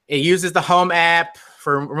 It uses the Home app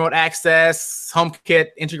for remote access, HomeKit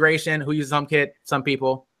integration. Who uses HomeKit? Some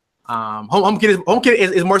people. HomeKit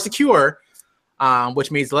is more secure,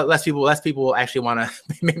 which means less people actually want to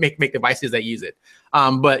make devices that use it.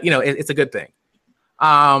 But it's a good thing.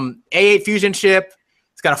 A8 Fusion chip.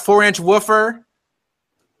 It's got a 4-inch woofer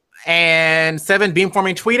and 7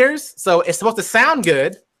 beamforming tweeters, so it's supposed to sound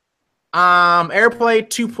good. AirPlay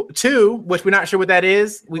 2, which we're not sure what that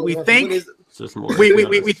is. We think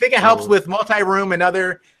we think it helps with multi-room and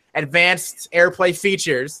other advanced AirPlay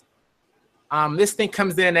features. This thing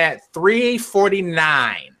comes in at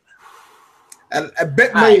 $349. And I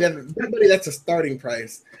bet money that's a starting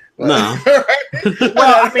price. No. Well,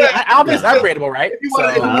 I mean, I don't think it's upgradable, right?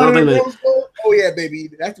 Oh yeah, baby,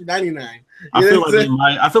 that's $99.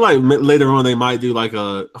 I feel like later on they might do like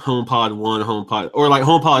a HomePod 1, HomePod, or like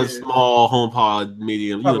HomePod small, HomePod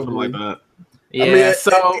medium, something like that. Yeah. I mean,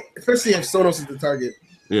 so especially if Sonos is the target.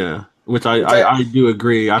 Yeah, which I do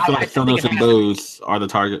agree. I feel like Sonos and Bose are the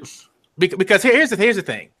targets. Because here's the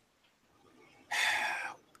thing.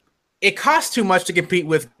 It costs too much to compete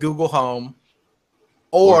with Google Home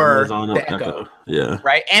or the Echo. Yeah.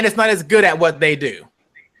 Right? And it's not as good at what they do.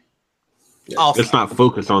 Yeah. Also. It's not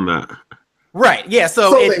focused on that. Right. Yeah.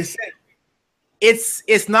 So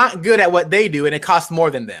it's not good at what they do, and it costs more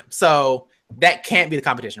than them. So that can't be the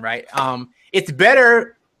competition, right? It's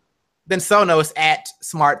better than Sonos at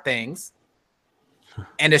smart things,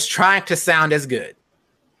 and it's trying to sound as good.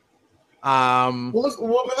 Let's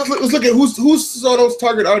look at who's Sonos'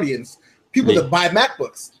 target audience. People that buy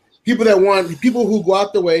MacBooks. People who go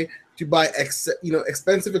out the way to buy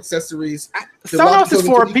expensive accessories. Sonos is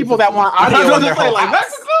for people that want audio in their whole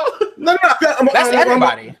house. No. That's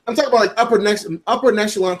everybody. I'm talking about like upper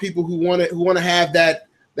echelon people who want to have that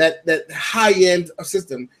high end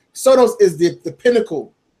system. Sonos is the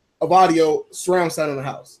pinnacle of audio surround sound in the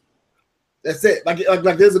house. That's it. Like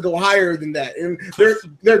there's a go higher than that, and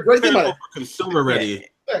they're great about it. Consumer ready.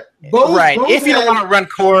 Yeah. Bose if you don't want to run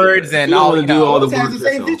chords and all, Bose has the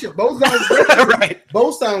same feature. Bose sounds great. Right.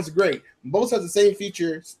 Bose sounds great. Bose has the same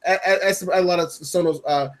features as a lot of Sonos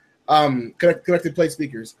connected plate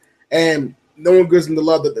speakers, and no one gives them the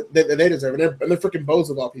love that they deserve. And they're freaking Bose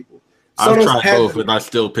of all people. I've tried both, but I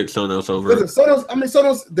still pick Sonos over. Listen,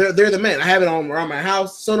 Sonos, they're the man. I have it around my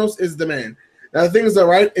house. Sonos is the man. Now the thing is,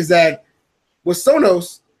 is that with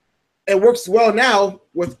Sonos, it works well now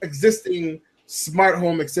with existing smart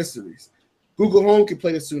home accessories. Google Home can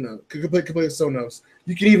play the Sonos.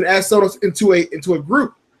 You can even add Sonos into a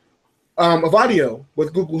group of audio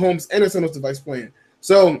with Google Home's and a Sonos device playing.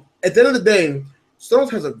 So at the end of the day,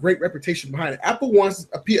 Sonos has a great reputation behind it. Apple wants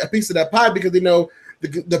a piece of that pie because they know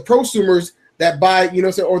the prosumers that buy,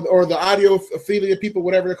 or the audio affiliate people,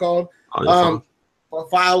 whatever they're called, or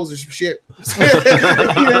files or some shit.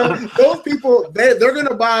 Those people, they're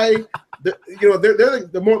gonna buy.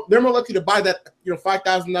 They're more likely to buy that $5,000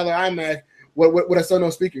 iMac with a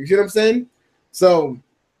Sonos speaker. You see what I'm saying? So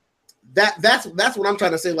that's what I'm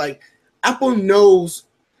trying to say. Like Apple knows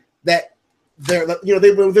that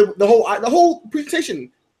the whole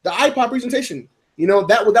presentation, the iPod presentation,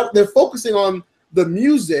 that they're focusing on the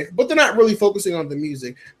music, but they're not really focusing on the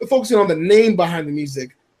music. They're focusing on the name behind the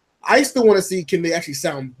music. I still want to see, can they actually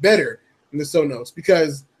sound better than the Sonos?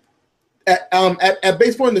 Because at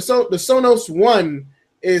base point, the Sonos One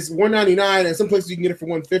is $199, and some places you can get it for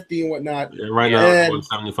 $150 and whatnot. Yeah, right now it's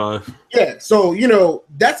 $175. Yeah, so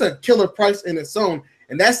that's a killer price in its own,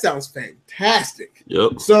 and that sounds fantastic.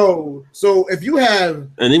 Yep. So if you have,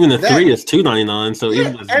 and even the 3 is $299, so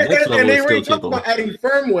even the next level they is already still talked cheaper. about adding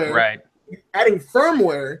firmware, right? Adding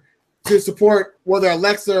firmware to support whether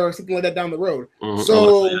Alexa or something like that down the road. Mm-hmm.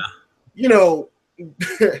 So,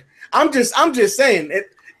 I'm just saying,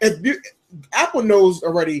 Apple knows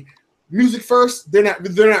already. Music first, they're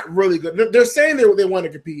not really good. They're saying they want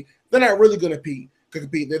to compete. They're not really going to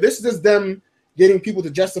compete. This is just them getting people to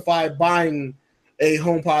justify buying a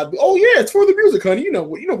HomePod. Oh yeah, it's for the music, honey.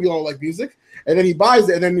 We all like music. And then he buys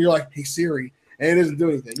it, and then you're like, hey Siri, and it doesn't do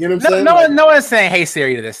anything. You know what I'm saying? No one's saying hey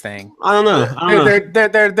Siri to this thing. I don't know.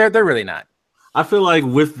 They're really not. I feel like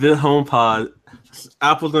with the HomePod,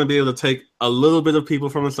 Apple's going to be able to take a little bit of people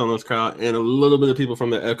from the Sonos crowd and a little bit of people from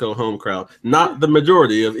the Echo Home crowd. Not the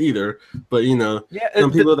majority of either, but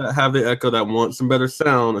some people that have the Echo that want some better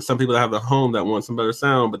sound, and some people that have the Home that want some better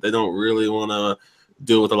sound, but they don't really want to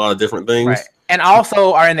deal with a lot of different things. Right. And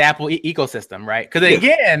also are in the Apple ecosystem, right? Because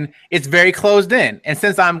again, it's very closed in. And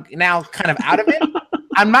since I'm now kind of out of it,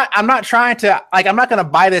 I'm not trying to I'm not going to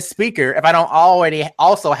buy this speaker if I don't already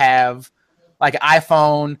also have like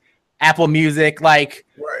iPhone, Apple Music. Like,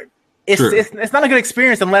 right. It's not a good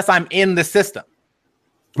experience unless I'm in the system.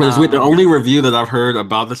 The only review that I've heard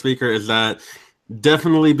about the speaker is that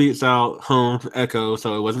definitely beats out Home Echo,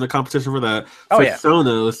 so it wasn't a competition for that. For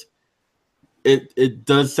Sonos, it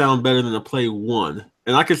does sound better than the Play 1.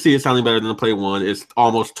 And I can see it sounding better than the Play 1. It's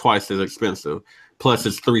almost twice as expensive. Plus,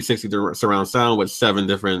 it's 360 surround sound with 7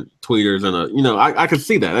 different tweeters and I can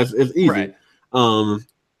see that. It's easy. Right.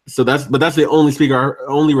 So that's the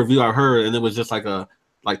only review I heard, and it was just like 2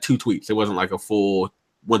 tweets. It wasn't like a full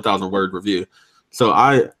 1,000 word review. So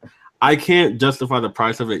I can't justify the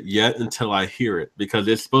price of it yet until I hear it, because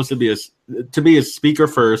it's supposed to be a speaker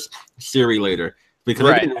first, Siri later.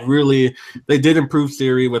 Because they did improve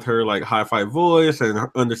Siri with her like hi-fi voice and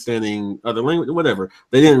her understanding other language, whatever.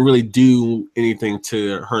 They didn't really do anything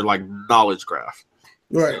to her like knowledge graph.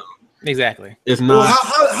 Right. So, exactly. It's not.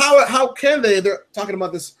 Well, how can they? They're talking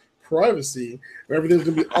about this privacy where everything's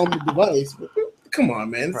gonna be on the device. But come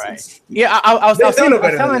on, man. Right. I was telling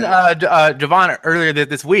Javon earlier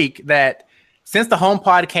this week that since the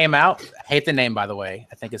HomePod came out, I hate the name, by the way.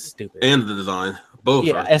 I think it's stupid. And the design. Both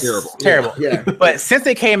are terrible. Terrible. Yeah. But since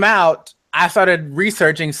it came out, I started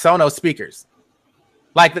researching Sonos speakers.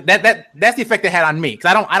 Like that's the effect it had on me,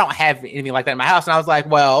 because I don't have anything like that in my house. And I was like,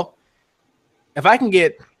 well, if I can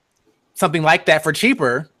get something like that for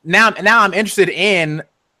cheaper, now I'm interested in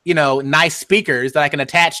nice speakers that I can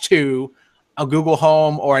attach to a Google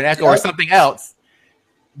Home or an Echo or something else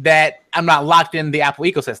that I'm not locked in the Apple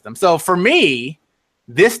ecosystem. So for me,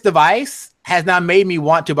 this device has now made me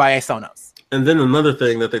want to buy a Sonos. And then another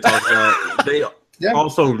thing that they talked about, they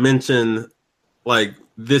also mentioned like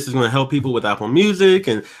this is going to help people with Apple Music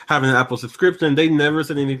and having an Apple subscription. They never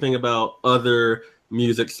said anything about other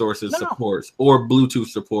music sources supports or Bluetooth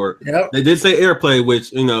support. Yep. They did say AirPlay,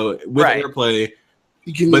 which with AirPlay,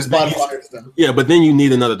 you can use Spotify and stuff. Yeah, but then you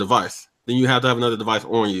need another device. Then you have to have another device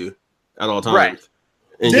on you at all times. Right.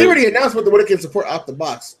 And they already announced what it can support out the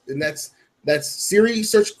box, and that's Siri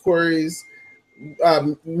search queries.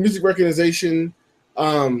 Music recognition.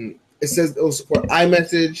 It says it will support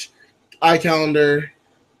iMessage, iCalendar,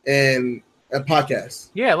 and a podcast.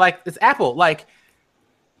 Yeah, like it's Apple. Like,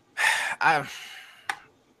 if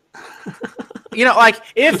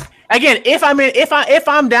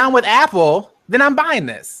I'm down with Apple, then I'm buying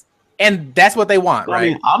this, and that's what they want, right? I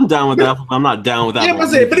mean, I'm down with Apple. I'm not down with Apple.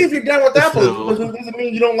 Yeah, but if you're down with Apple, doesn't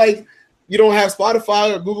mean you don't have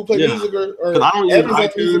Spotify or Google Play Music or I don't Amazon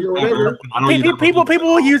Music or whatever. People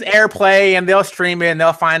will use AirPlay and they'll stream it and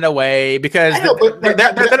they'll find a way, because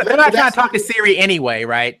they're not trying to talk to Siri anyway,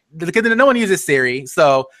 right? Because no one uses Siri,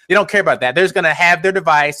 so they don't care about that. They're just gonna have their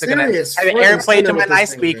device. They're gonna have AirPlay to my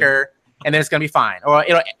nice speaker, and then it's gonna be fine. Or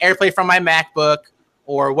AirPlay from my MacBook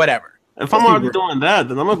or whatever. If I'm already doing that,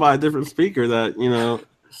 then I'm gonna buy a different speaker that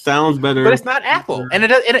sounds better. But it's not Apple, and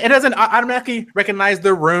it doesn't automatically recognize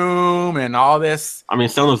the room and all this. I mean,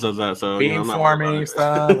 Sonos does that, so beamforming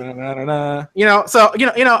stuff.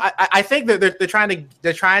 I think that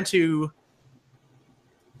they're trying to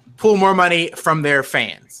pull more money from their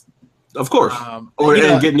fans, of course,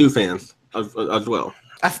 and get new fans as well.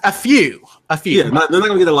 A few. Yeah, they're not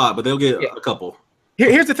gonna get a lot, but they'll get a couple.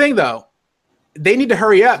 Here's the thing, though. They need to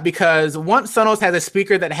hurry up, because once Sonos has a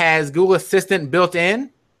speaker that has Google Assistant built in,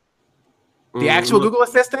 the actual Google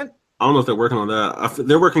Assistant. I don't know if they're working on that.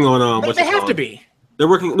 They're working on they have to be. They're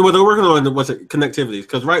working on connectivity,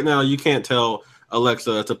 because right now you can't tell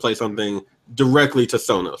Alexa to play something directly to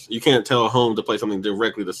Sonos. You can't tell Home to play something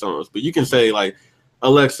directly to Sonos, but you can say like,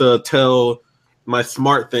 Alexa, tell my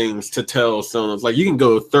smart things to tell Sonos. Like you can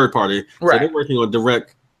go third party. Right. So they're working on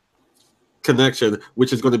direct connection,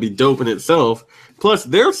 which is going to be dope in itself. Plus,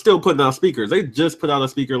 they're still putting out speakers. They just put out a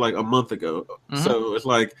speaker like a month ago. Mm-hmm. So it's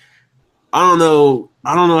like, I don't know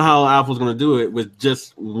how Apple's going to do it with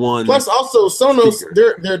just one. Plus, also Sonos,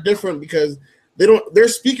 speaker. They're different because their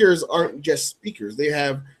speakers aren't just speakers. They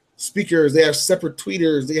have speakers. They have separate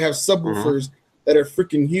tweeters. They have subwoofers that are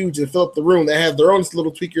freaking huge and fill up the room. They have their own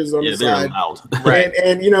little tweakers on the side. Loud. Right.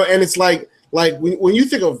 And it's like when you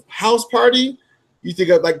think of house party, you think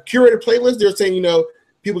of like curated playlists. They're saying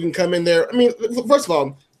people can come in there. I mean, first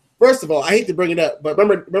of all, I hate to bring it up, but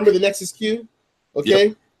remember the Nexus Q, okay?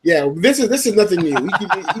 Yep. Yeah, this is nothing new.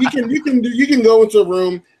 You can go into a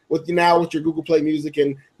room with your Google Play Music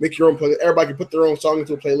and make your own playlist. Everybody can put their own song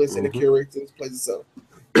into a playlist and it curates and plays itself.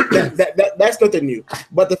 That's nothing new.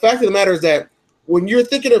 But the fact of the matter is that when you're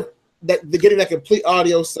thinking of getting that complete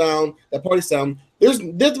audio sound, that party sound, there's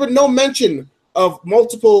been no mention of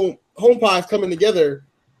multiple HomePods coming together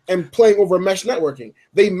and playing over mesh networking.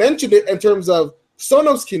 They mentioned it in terms of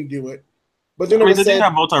Sonos can do it. But they did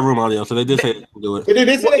have multi-room audio, so they did say they can do it.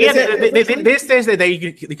 They say that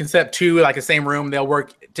they can set up two like the same room. They'll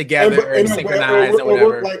work together and synchronize or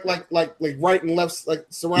whatever. Like right and left, like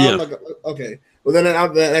surround. Yeah. Like okay, well then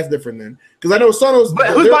that's different then. Because I know Sonos. But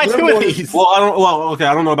who's buying two of these? Well, I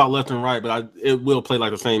don't know about left and right, but it will play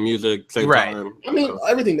like the same music, same time. I mean,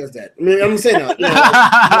 everything does that. I mean, I'm saying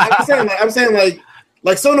that. I'm saying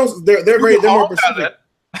like Sonos, they're more specific.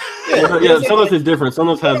 Yeah, Sonos is different.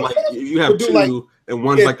 Sonos has like you have two, and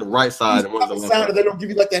one's like the right side, and one's the left side. And they don't give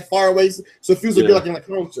you like that far away, so it feels like you're like in a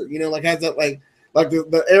concert. Like has that like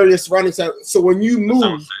the area surrounding sound. So when you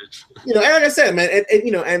move, and like I said, man,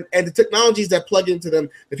 and the technologies that plug into them,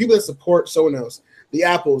 the people that support Sonos, the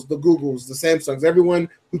Apples, the Googles, the Samsungs, everyone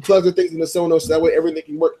who plugs their things into Sonos, so that way everything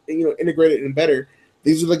can work, integrated and better.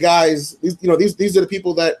 These are the guys. These are the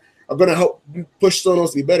people that are going to help push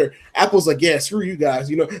Sonos to be better. Apple's like, yeah, screw you guys.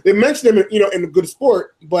 They mention them, in a good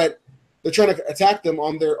sport, but they're trying to attack them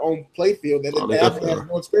on their own play field. And Apple has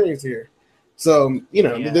no experience here. So,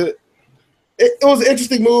 it was an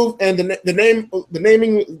interesting move, and the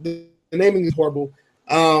naming is horrible.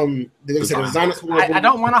 The design is horrible. I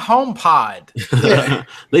don't want a HomePod. Yeah.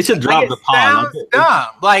 They should drop the pod. Sounds dumb.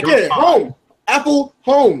 Home. Apple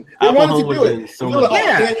Home. They wanted to do it. So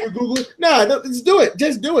Google. No, just do it.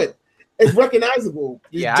 Just do it. It's recognizable.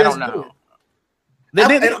 I don't know.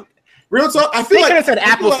 Real talk. I feel they could have said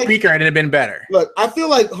Apple speaker and it'd have been better. Look, I feel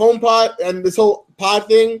like HomePod and this whole pod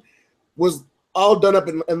thing was all done up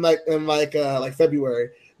in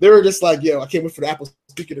February. They were just like, yo, I can't wait for the Apple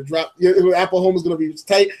speaker to drop. Apple Home is gonna be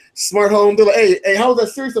tight, smart home. They're like, hey, how's that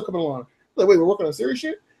Siri stuff coming along? Like, wait, we're working on Siri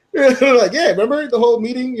shit. They're like, yeah, remember the whole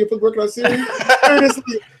meeting? You're working on Siri.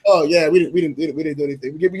 Oh yeah, we didn't do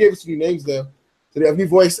anything. We gave us some new names though. So they have a new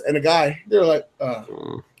voice and a guy. They're like,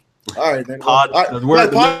 all right then. Pod. I don't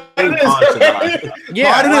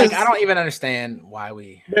even understand why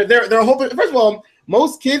we. They're hoping. First of all,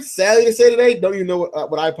 most kids, sadly to say today, don't even know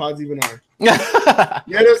what iPods even are. You know what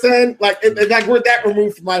I'm saying? Like we're that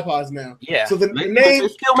removed from iPods now. Yeah. So the name. They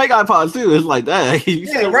still make iPods too. It's like that.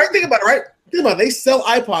 Yeah. Right. Think about it. Right. Think about it. They sell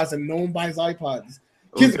iPods and no one buys iPods.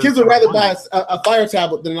 Kids would rather buy a Fire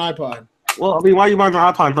tablet than an iPod. Well, I mean, why are you buying an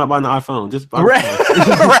iPod and not buying an iPhone? Just buy right.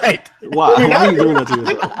 Why? Why are you doing that to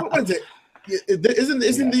yourself? What is it? Isn't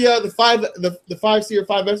the 5C or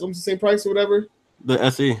 5S almost the same price or whatever? The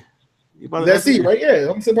SE. The SE, right? Yeah,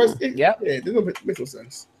 almost the same price. Yeah. Yeah, it doesn't make no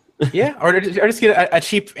sense. Yeah, or just get a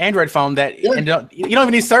cheap Android phone that and you don't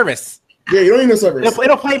even need service. Yeah, you don't need no service.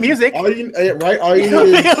 It'll play music. All you need is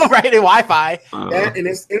right in Wi-Fi. That and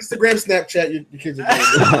it's Instagram, Snapchat. Your kids are doing.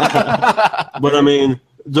 But I mean,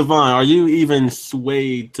 Devon, are you even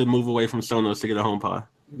swayed to move away from Sonos to get a HomePod?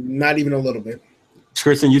 Not even a little bit.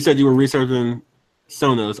 Kristen, you said you were researching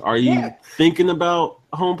Sonos. Are you thinking about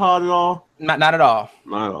HomePod at all? Not at all.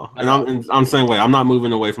 Not at all. And I'm saying, wait, I'm not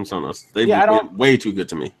moving away from Sonos. They've been way too good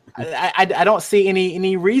to me. I don't see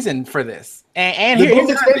any reason for this. And they're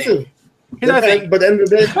both expensive. But at the end of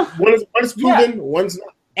the day, one is proven, one's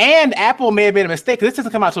not. And Apple may have made a mistake because this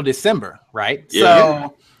doesn't come out till December, right? Yeah.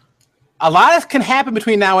 So a lot can happen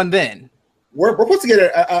between now and then. We're supposed to get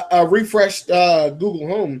a refreshed Google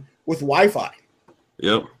Home with Wi-Fi.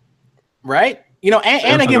 Yep. Right?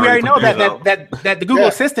 And again, we already know that the Google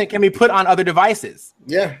Assistant can be put on other devices.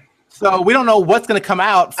 Yeah. So we don't know what's going to come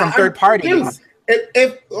out from third parties.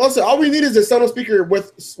 If also all we need is a Sonos speaker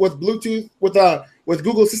with Bluetooth with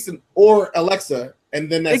Google Assistant or Alexa, and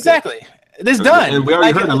then that's exactly. It's done. And we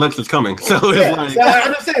already heard Alexa's coming, so it's like. So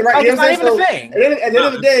I'm just saying, right? It's not even a thing. At the end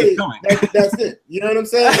of the day, that's it. You know what I'm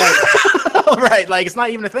saying? Right. Like it's not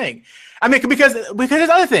even a thing. I mean, because there's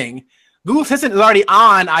other thing. Google Assistant is already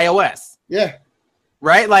on iOS. Yeah.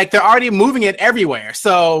 Right. Like they're already moving it everywhere.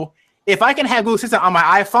 So if I can have Google Assistant on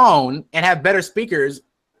my iPhone and have better speakers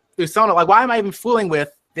through Sonos, like why am I even fooling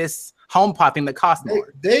with this HomePod thing that costs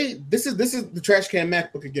more? This is the trash can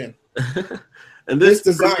MacBook again. And this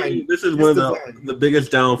design. This is one of the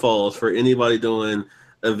biggest downfalls for anybody doing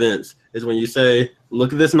events is when you say,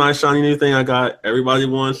 look at this nice shiny new thing I got. Everybody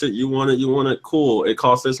wants it. You want it. Cool. It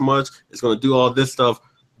costs this much. It's going to do all this stuff.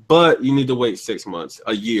 but you need to wait 6 months,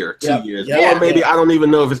 a year, 2 years, yeah, or maybe I don't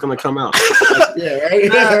even know if it's going to come out.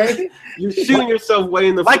 Right. You're shooting yourself way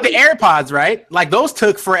in the like foot. the AirPods, right? Like those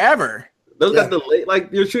took forever. Those got delayed.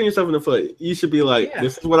 Like you're shooting yourself in the foot. You should be like,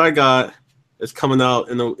 this is what I got. It's coming out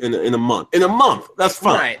in a month. In a month, that's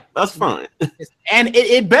fine. Right. That's fine. And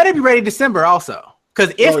it better be ready December also,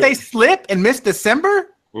 because if they slip and miss December,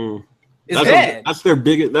 it's dead. That's their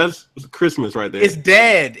biggest. That's Christmas right there. It's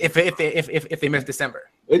dead if they miss December.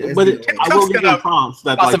 I will give them prompts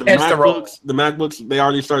that like the MacBooks they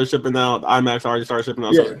already started shipping out. The iMacs already started shipping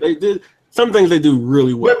out. So they did some things they do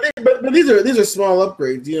really well. But these are small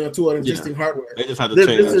upgrades, to an existing hardware. They just had to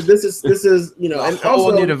change. This is and whole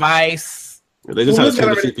also new device. They just had to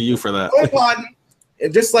change the CPU for that. HomePod,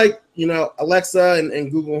 and just like Alexa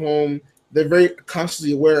and Google Home, they're very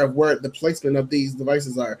consciously aware of where the placement of these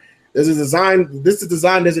devices are. There's a design. This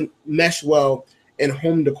design doesn't mesh well in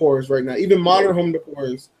home decors right now. Even modern home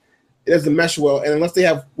decors, it doesn't mesh well. And unless they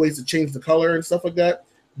have ways to change the color and stuff like that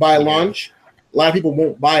by launch, a lot of people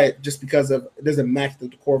won't buy it just because it doesn't match the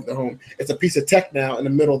decor of the home. It's a piece of tech now in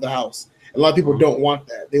the middle of the house. A lot of people don't want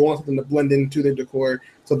that. They want something to blend into their decor.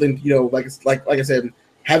 Something like I said,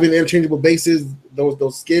 having the interchangeable bases,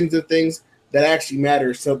 those skins and things that actually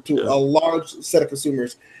matter to a large set of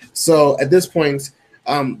consumers. So at this point,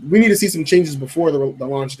 we need to see some changes before the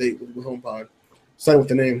launch date with HomePod. Starting with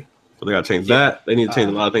the name. So they got to change that. They need to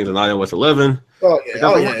change a lot of things in iOS 11. They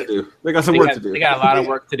got some work to do. They got some work to do. They got a lot of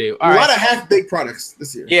work to do. A lot of half-baked products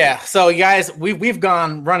this year. Yeah. So you guys, we've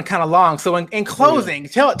run kind of long. So in closing,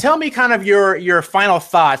 tell me kind of your final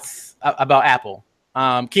thoughts about Apple.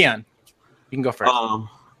 Keon, you can go first.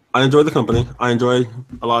 I enjoy the company. I enjoy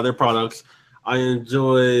a lot of their products. I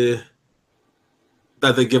enjoy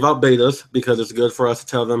that they give out betas because it's good for us to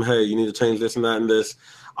tell them, hey, you need to change this and that and this.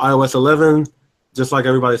 iOS 11, just like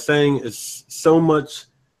everybody's saying, is so much.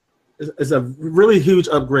 It's a really huge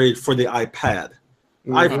upgrade for the iPad.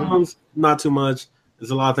 iPhones, not too much. There's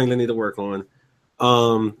a lot of things they need to work on.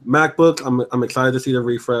 MacBook, I'm excited to see the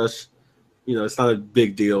refresh. It's not a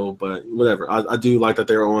big deal, but whatever. I do like that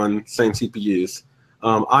they're on same CPUs.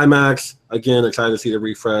 iMacs, again, excited to see the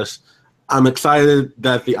refresh. I'm excited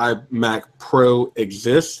that the iMac Pro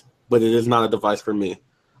exists, but it is not a device for me.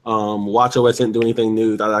 WatchOS didn't do anything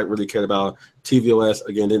new that I really cared about. tvOS,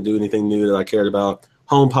 again, didn't do anything new that I cared about.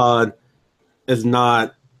 HomePod is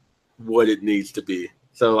not what it needs to be.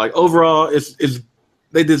 So, overall, it's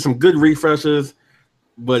they did some good refreshes,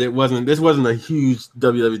 but this wasn't a huge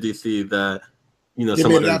WWDC that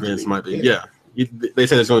some other events might be. They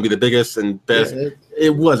said it's going to be the biggest and best. It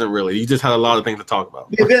wasn't really. You just had a lot of things to talk about.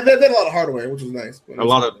 They had a lot of hardware, which was nice. A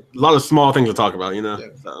lot of small things to talk about.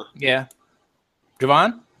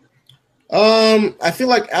 Javon? I feel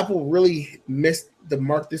like Apple really missed the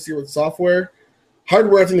mark this year with software.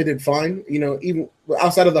 Hardware, I think they did fine. Even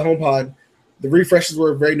outside of the HomePod, the refreshes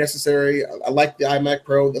were very necessary. I like the iMac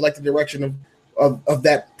Pro. I like the direction of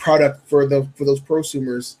that product for those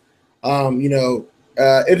prosumers.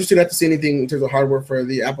 Interesting not to see anything in terms of hardware for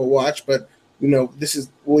the Apple Watch, but we'll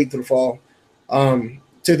wait to the fall. Same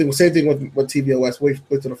thing with tvOS.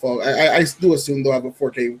 Wait to the fall. I do assume they'll have a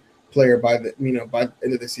 4K player by the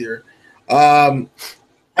end of this year.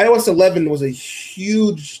 iOS 11 was a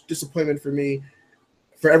huge disappointment for me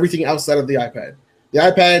for everything outside of the iPad. The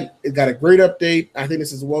iPad, it got a great update. I think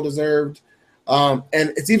this is well deserved. And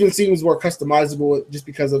it even seems more customizable just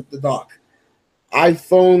because of the dock.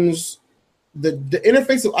 iPhones, the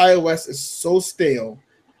interface of iOS is so stale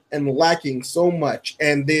and lacking so much.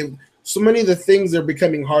 And so many of the things are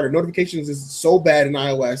becoming harder. Notifications is so bad in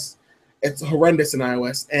iOS. It's horrendous in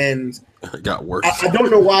iOS. And it got worse. I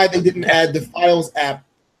don't know why they didn't add the Files app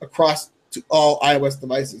across to all iOS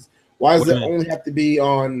devices. Why does it only have to be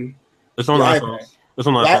on It's on iPhones. It's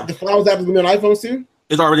on iPhones. The Files app is going to be on iPhones too?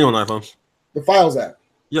 It's already on iPhones. The Files app?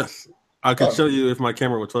 Yes. I could show you if my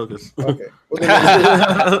camera would focus. Okay.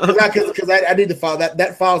 Because I need the file.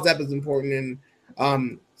 That Files app is important.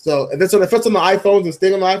 And so if it's on the iPhones and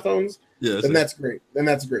staying on the iPhones, then that's great.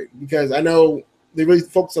 Because I know they really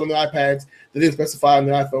focus on the iPads. They didn't specify on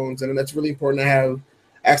the iPhones. And that's really important to have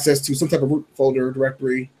access to some type of root folder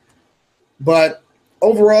directory. But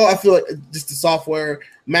overall, I feel like just the software,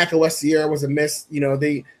 Mac OS Sierra was a miss.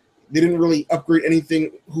 They didn't really upgrade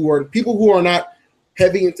anything. People who are not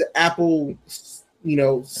heavy into Apple,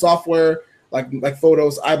 software like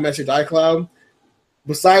Photos, iMessage, iCloud.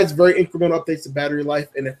 Besides very incremental updates to battery life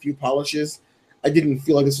and a few polishes, I didn't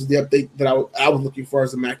feel like this was the update that I was looking for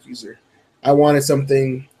as a Mac user. I wanted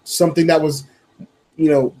something that was,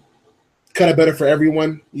 kind of better for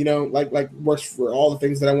everyone. Like works for all the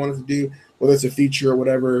things that I wanted to do, whether it's a feature or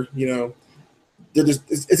whatever.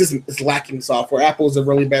 it's lacking software. Apple's a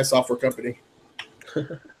really bad software company.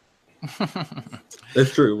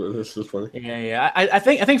 It's true, but it's just funny. Yeah. I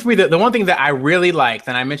think for me the one thing that I really liked,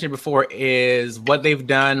 and I mentioned before, is what they've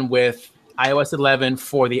done with iOS 11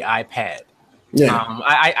 for the iPad. Yeah.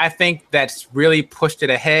 I think that's really pushed it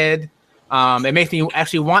ahead. It makes me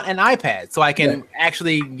actually want an iPad so I can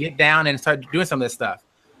actually get down and start doing some of this stuff.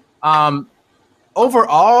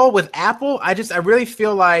 Overall, with Apple, I really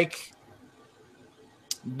feel like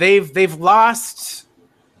they've lost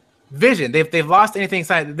vision. They've lost anything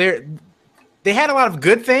inside. They had a lot of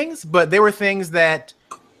good things, but there were things that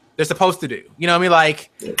they're supposed to do. You know what I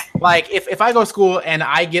mean? Like if I go to school and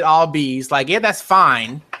I get all B's, like, yeah, that's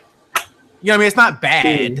fine. You know what I mean? It's not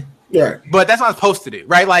bad. Yeah. But that's what I'm supposed to do,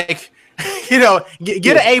 right? Like, you know,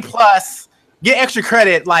 get an A+, get extra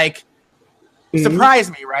credit, like,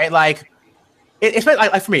 surprise me, right? Like, it's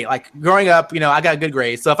like for me, like growing up, you know, I got good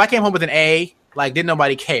grades. So if I came home with an A, like, didn't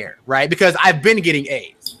nobody care, right? Because I've been getting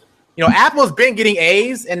A's. You know, Apple's been getting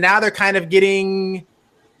A's, and now they're kind of getting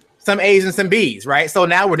some A's and some B's, right? So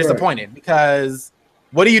now we're disappointed because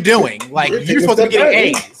what are you doing? Like, you're supposed to be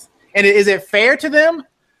getting A's. And is it fair to them?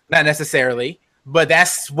 Not necessarily, but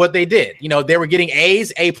that's what they did. You know, they were getting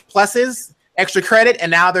A's, A+, extra credit, and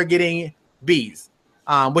now they're getting B's,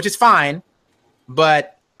 which is fine.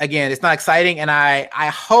 But again, it's not exciting. And I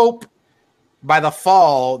hope by the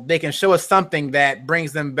fall they can show us something that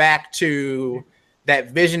brings them back to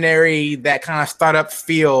that visionary, that kind of startup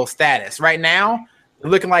feel status. Right now,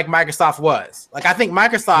 they're looking like Microsoft was. Like, I think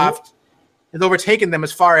Microsoft has overtaken them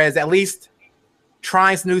as far as at least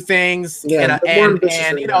trying some new things.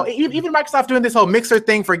 And you know, even Microsoft doing this whole mixer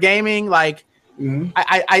thing for gaming. Like,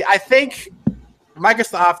 I think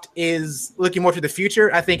Microsoft is looking more to the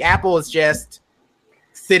future. I think Apple is just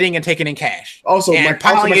sitting and taking in cash. Also, and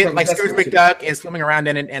piling it like Scrooge McDuck and swimming around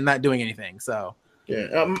in it and not doing anything. So yeah,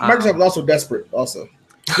 Microsoft is also desperate. Also,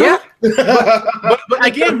 yeah, but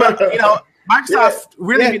again, you know, Microsoft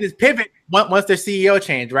really made this pivot once their CEO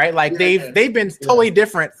changed, right? Like they've been totally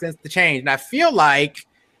different since the change, and I feel like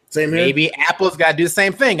maybe Apple's got to do the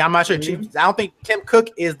same thing. I'm not sure. I don't think Tim Cook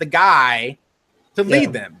is the guy to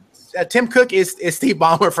lead them. Tim Cook is Steve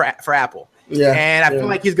Ballmer for Apple. Yeah, and I feel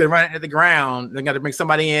like he's going to run it into the ground. They're going to bring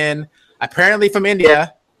somebody in, apparently from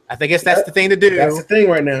India. I think that's the thing to do. That's the thing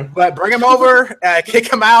right now. But bring him over,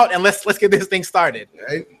 kick him out, and let's get this thing started.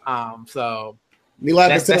 Right. So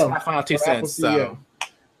that's my final 2 cents. So,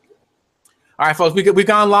 all right, folks, we've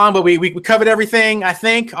gone long, but we covered everything. I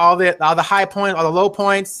think all the high points, all the low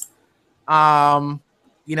points.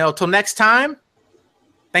 You know, till next time.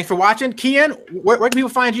 Thanks for watching, Kian. Where can people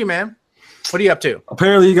find you, man? What are you up to?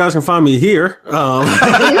 Apparently, you guys can find me here.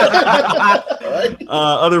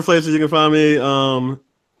 Other places you can find me.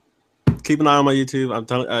 Keep an eye on my YouTube. I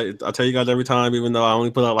tell you guys every time, even though I only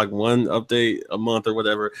put out like one update a month or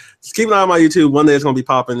whatever. Just keep an eye on my YouTube. One day it's gonna be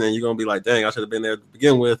popping, and you're gonna be like, "Dang, I should have been there to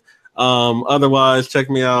begin with." Otherwise, check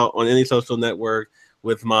me out on any social network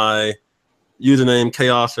with my username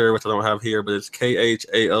Chaoser, which I don't have here, but it's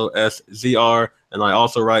KHAOSZR, and I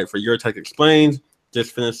also write for Your Tech Explained.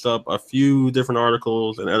 Just finished up a few different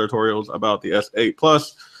articles and editorials about the S8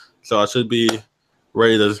 Plus, so I should be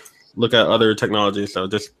ready to look at other technologies. So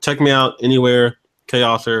just check me out anywhere,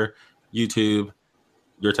 Chaoser, YouTube,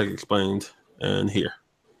 Your Tech Explained, and here.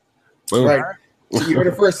 Boom. Right. So you heard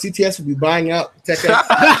it first. CTS will be buying out TechX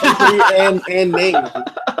and name.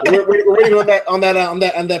 We're waiting on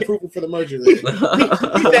that approval for the merger. He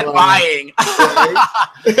said buying.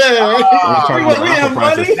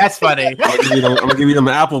 That's funny. I'm gonna give you them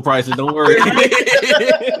Apple prices. Don't worry.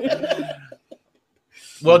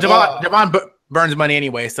 Well, Javon burns money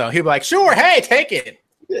anyway, so he'll be like, "Sure, hey, take it."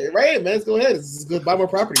 Yeah, right, man. Let's go ahead. Let's go buy more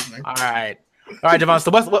properties, man. All right, Javon.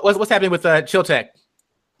 So what's happening with Chill Tech?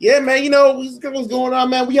 Yeah, man. You know what's going on,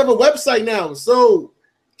 man. We have a website now, so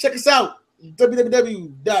check us out.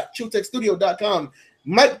 www.chilltechstudio.com.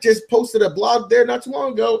 Mike just posted a blog there not too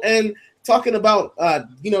long ago and talking about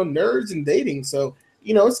nerds and dating. So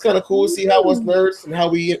it's kind of cool to see how us nerds and how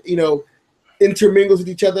we intermingles with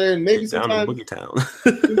each other, and maybe sometimes Boogie Town.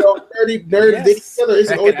 nerds date each other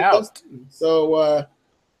isn't always the best. So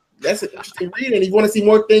that's an interesting read. And if you want to see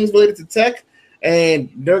more things related to tech and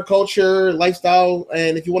nerd culture, lifestyle,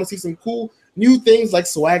 and if you want to see some cool new things like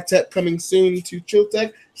swag tech coming soon to Chill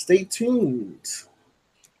Tech, stay tuned.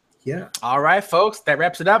 Yeah. All right, folks, that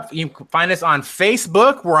wraps it up. You can find us on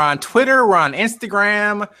Facebook. We're on Twitter. We're on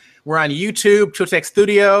Instagram. We're on YouTube, Chill Tech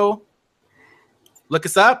Studio. Look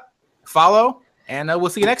us up, follow, and we'll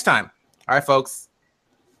see you next time. All right, folks.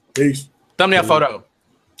 Peace. Thumbnail photo.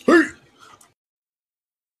 Peace.